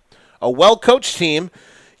team, a well-coached team,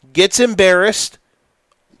 gets embarrassed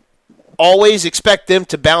always expect them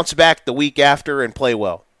to bounce back the week after and play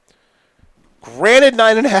well. Granted,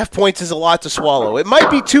 9.5 points is a lot to swallow. It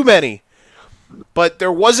might be too many, but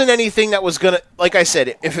there wasn't anything that was going to, like I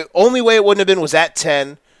said, if the only way it wouldn't have been was at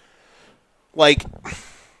 10, like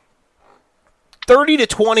 30 to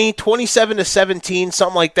 20, 27 to 17,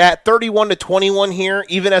 something like that, 31 to 21 here.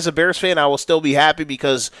 Even as a Bears fan, I will still be happy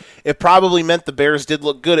because it probably meant the Bears did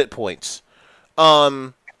look good at points.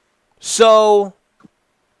 So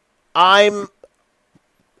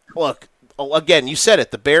look, again, you said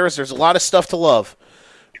it. The Bears, there's a lot of stuff to love.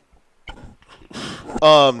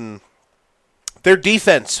 Their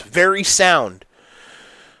defense, very sound.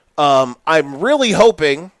 I'm really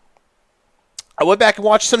hoping. I went back and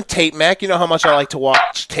watched some tape, Mac. You know how much I like to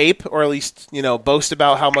watch tape, or at least, boast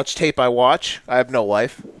about how much tape I watch. I have no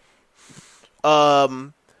life.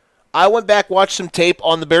 I went back, watched some tape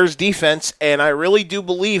on the Bears defense, and I really do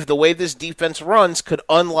believe the way this defense runs could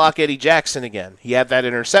unlock Eddie Jackson again. He had that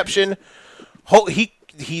interception.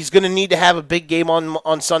 He's going to need to have a big game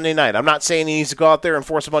on Sunday night. I'm not saying he needs to go out there and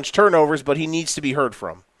force a bunch of turnovers, but he needs to be heard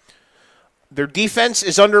from. Their defense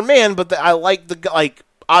is undermanned, but I like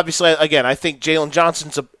obviously, again, I think Jalen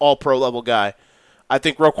Johnson's an all-pro level guy. I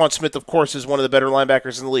think Roquan Smith, of course, is one of the better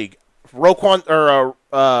linebackers in the league.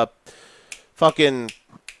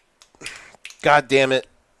 God damn it.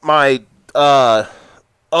 Oh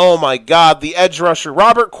my God, the edge rusher,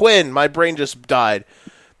 Robert Quinn, my brain just died,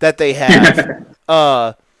 that they have.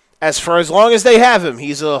 As long as they have him,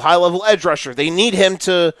 he's a high-level edge rusher. They need him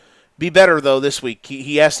to be better, though, this week.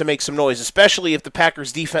 He has to make some noise, especially if the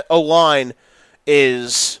Packers' O-line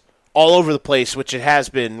is all over the place, which it has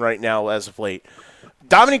been right now as of late.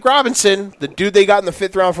 Dominique Robinson, the dude they got in the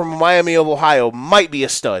 5th round from Miami of Ohio, might be a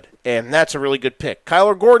stud, and that's a really good pick.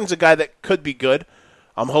 Kyler Gordon's a guy that could be good.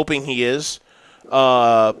 I'm hoping he is,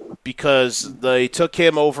 because they took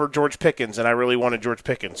him over George Pickens, and I really wanted George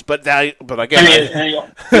Pickens. But again,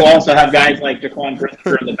 you also have guys like Jaquan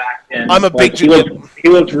Brisker in the back end. He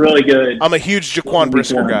looked really good. I'm a huge Jaquan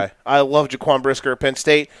Brisker guy. I love Jaquan Brisker at Penn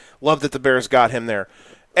State. Love that the Bears got him there.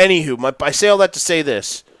 Anywho, I say all that to say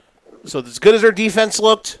this. So as good as our defense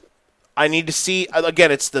looked, I need to see,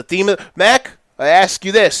 again, it's the theme of, Mac, I ask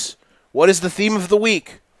you this. What is the theme of the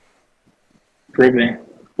week? Prove me.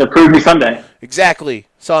 The Prove Me Sunday. Exactly.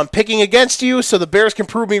 So I'm picking against you so the Bears can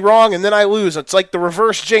prove me wrong, and then I lose. It's like the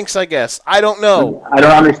reverse jinx, I guess. I don't know. I don't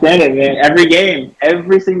understand it, man. Every game,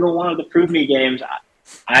 every single one of the Prove Me games,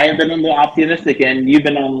 I have been on the optimistic end. You've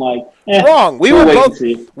been on wrong. We were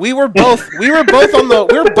both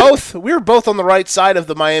on the right side of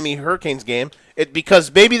the Miami Hurricanes game.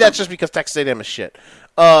 Because maybe that's just because Texas A&M is shit.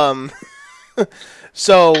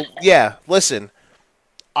 So yeah, listen,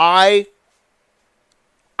 I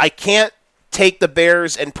can't take the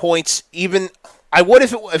Bears and points. Even I would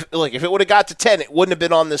if it would have got to 10, it wouldn't have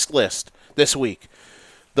been on this list this week.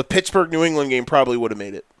 The Pittsburgh New England game probably would have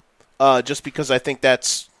made it. Just because I think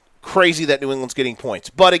that's crazy that New England's getting points.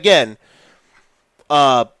 But again,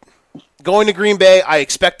 going to Green Bay, I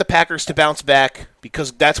expect the Packers to bounce back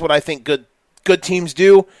because that's what I think good teams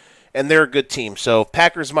do, and they're a good team. So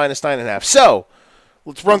Packers minus 9.5. So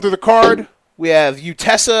let's run through the card. We have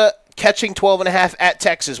UTESA catching 12.5 at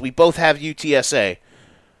Texas. We both have UTSA.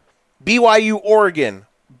 BYU, Oregon.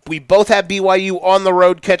 We both have BYU on the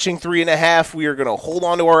road catching 3.5. We are going to hold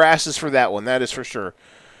on to our asses for that one. That is for sure.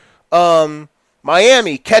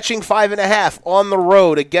 Miami catching 5.5 on the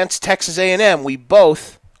road against Texas A&M. We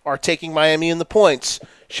both are taking Miami in the points.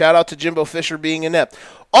 Shout out to Jimbo Fisher being inept.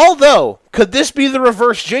 Although, could this be the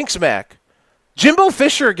reverse jinx, Mac? Jimbo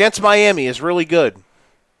Fisher against Miami is really good.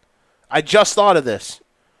 I just thought of this.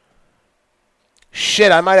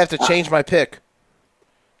 Shit, I might have to change my pick.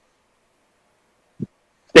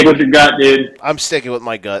 Stick with your gut, dude. I'm sticking with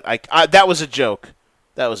my gut. That was a joke.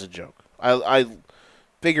 I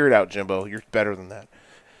figure it out, Jimbo. You're better than that.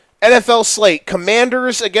 NFL slate.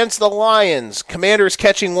 Commanders against the Lions. Commanders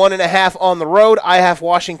catching 1.5 on the road. I have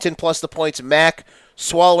Washington plus the points. Mac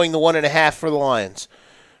swallowing the 1.5 for the Lions.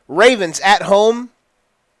 Ravens at home.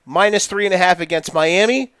 Minus 3.5 against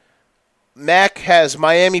Miami. Mac has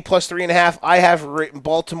Miami plus 3.5. I have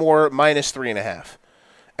Baltimore minus 3.5.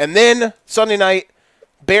 And then Sunday night,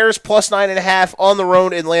 Bears plus 9.5 on the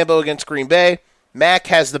road in Lambeau against Green Bay. Mac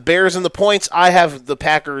has the Bears in the points. I have the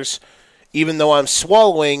Packers, even though I'm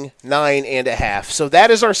swallowing 9.5. So that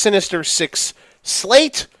is our Sinister Six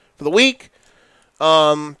slate for the week.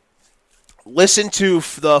 Listen to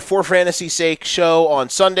the For Fantasy Sake show on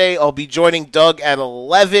Sunday. I'll be joining Doug at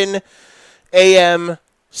 11 a.m.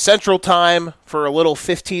 Central Time for a little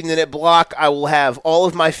 15-minute block. I will have all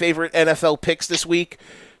of my favorite NFL picks this week.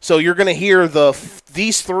 So you're going to hear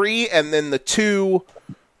these three and then the two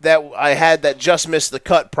that I had that just missed the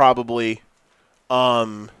cut probably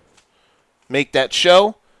make that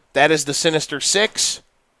show. That is the Sinister Six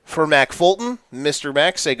for Mac Fulton. Mr.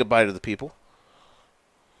 Mac, say goodbye to the people.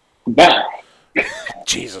 Bye.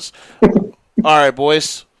 Jesus. All right,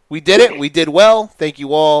 boys. We did it. We did well. Thank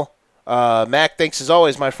you all. Mac, thanks as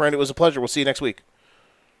always, my friend. It was a pleasure. We'll see you next week.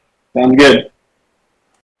 Sounds good.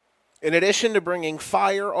 In addition to bringing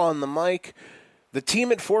fire on the mic, the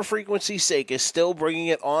team at For Frequency's Sake is still bringing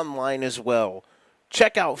it online as well.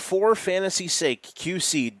 Check out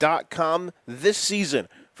ForFantasySakeQC.com this season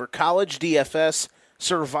for college DFS,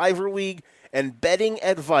 Survivor League, and betting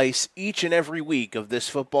advice each and every week of this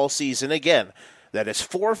football season. Again, that is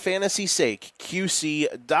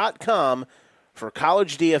ForFantasySakeQC.com for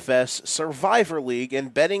college DFS, Survivor League,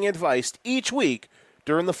 and betting advice each week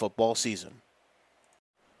during the football season.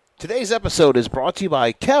 Today's episode is brought to you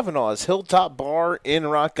by Kavanaugh's Hilltop Bar in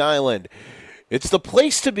Rock Island. It's the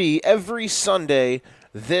place to be every Sunday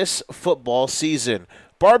this football season.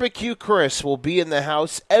 Barbecue Chris will be in the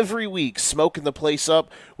house every week smoking the place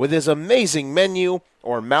up with his amazing menu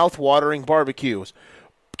or mouth-watering barbecues.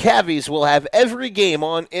 Cavies will have every game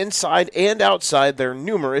on inside and outside their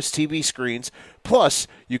numerous TV screens. Plus,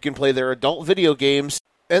 you can play their adult video games,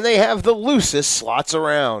 and they have the loosest slots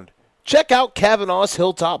around. Check out Kavanaugh's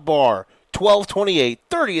Hilltop Bar, 1228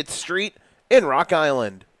 30th Street in Rock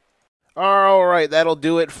Island. All right, that'll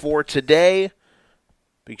do it for today.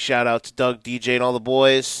 Big shout out to Doug, DJ, and all the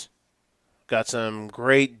boys. Got some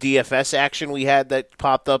great DFS action we had that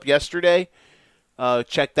popped up yesterday.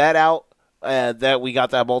 Check that out. That we got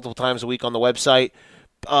that multiple times a week on the website.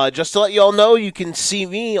 Just to let you all know, you can see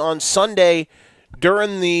me on Sunday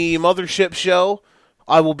during the Mothership show.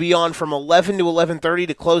 I will be on from 11 to 11:30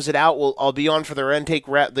 to close it out. I'll be on for their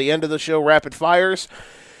the end of the show, Rapid Fires,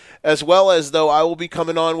 as well as though I will be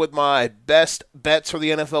coming on with my best bets for the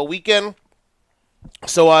NFL weekend.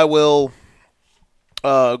 So I will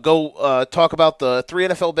go talk about the 3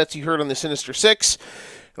 NFL bets you heard on the Sinister Six.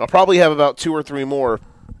 And I'll probably have about 2 or 3 more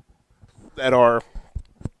that are,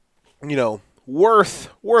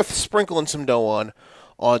 worth sprinkling some dough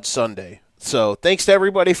on Sunday. So thanks to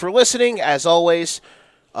everybody for listening. As always,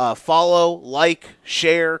 follow, like,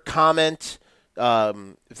 share, comment.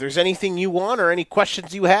 If there's anything you want or any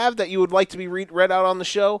questions you have that you would like to be read out on the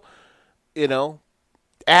show,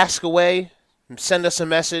 ask away. Send us a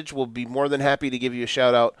message. We'll be more than happy to give you a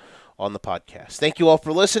shout out on the podcast. Thank you all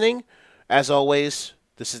for listening. As always,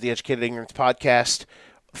 this is the Educated Ignorance Podcast.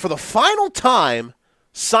 For the final time,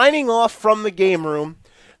 signing off from the game room.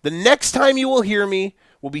 The next time you will hear me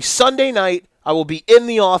will be Sunday night. I will be in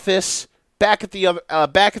the office, back at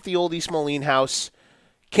the old East Moline house.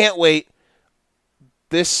 Can't wait.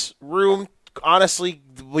 This room, honestly,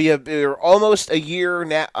 we're almost a year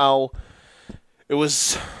now. It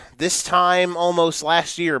was this time almost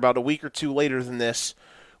last year, about a week or 2 later than this.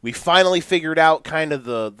 We finally figured out kind of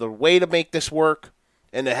the way to make this work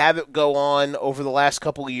and to have it go on over the last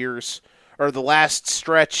couple of years, or the last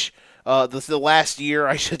stretch, the last year,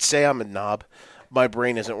 I should say. I'm a knob. My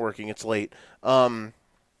brain isn't working. It's late. But,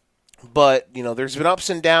 there's been ups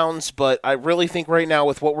and downs, but I really think right now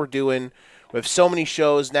with what we're doing, we have so many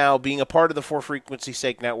shows now, being a part of the For Frequency's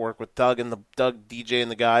Sake network with Doug, DJ,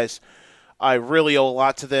 and the guys. I really owe a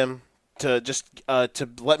lot to them to just to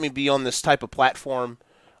let me be on this type of platform.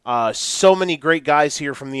 So many great guys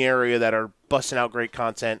here from the area that are busting out great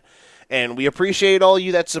content. And we appreciate all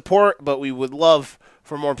you that support, but we would love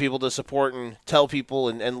for more people to support and tell people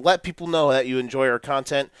and let people know that you enjoy our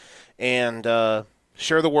content. And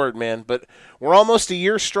share the word, man. But we're almost a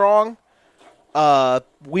year strong.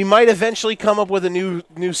 We might eventually come up with a new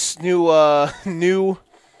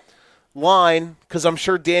line, because I'm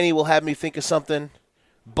sure Danny will have me think of something.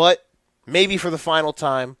 But maybe for the final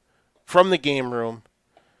time, from the game room,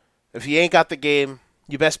 if you ain't got the game,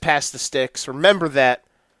 you best pass the sticks. Remember that.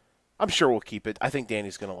 I'm sure we'll keep it. I think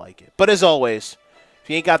Danny's going to like it. But as always, if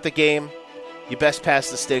you ain't got the game, you best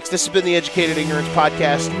pass the sticks. This has been the Educated Ignorance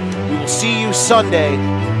Podcast. We will see you Sunday.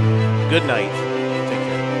 Good night.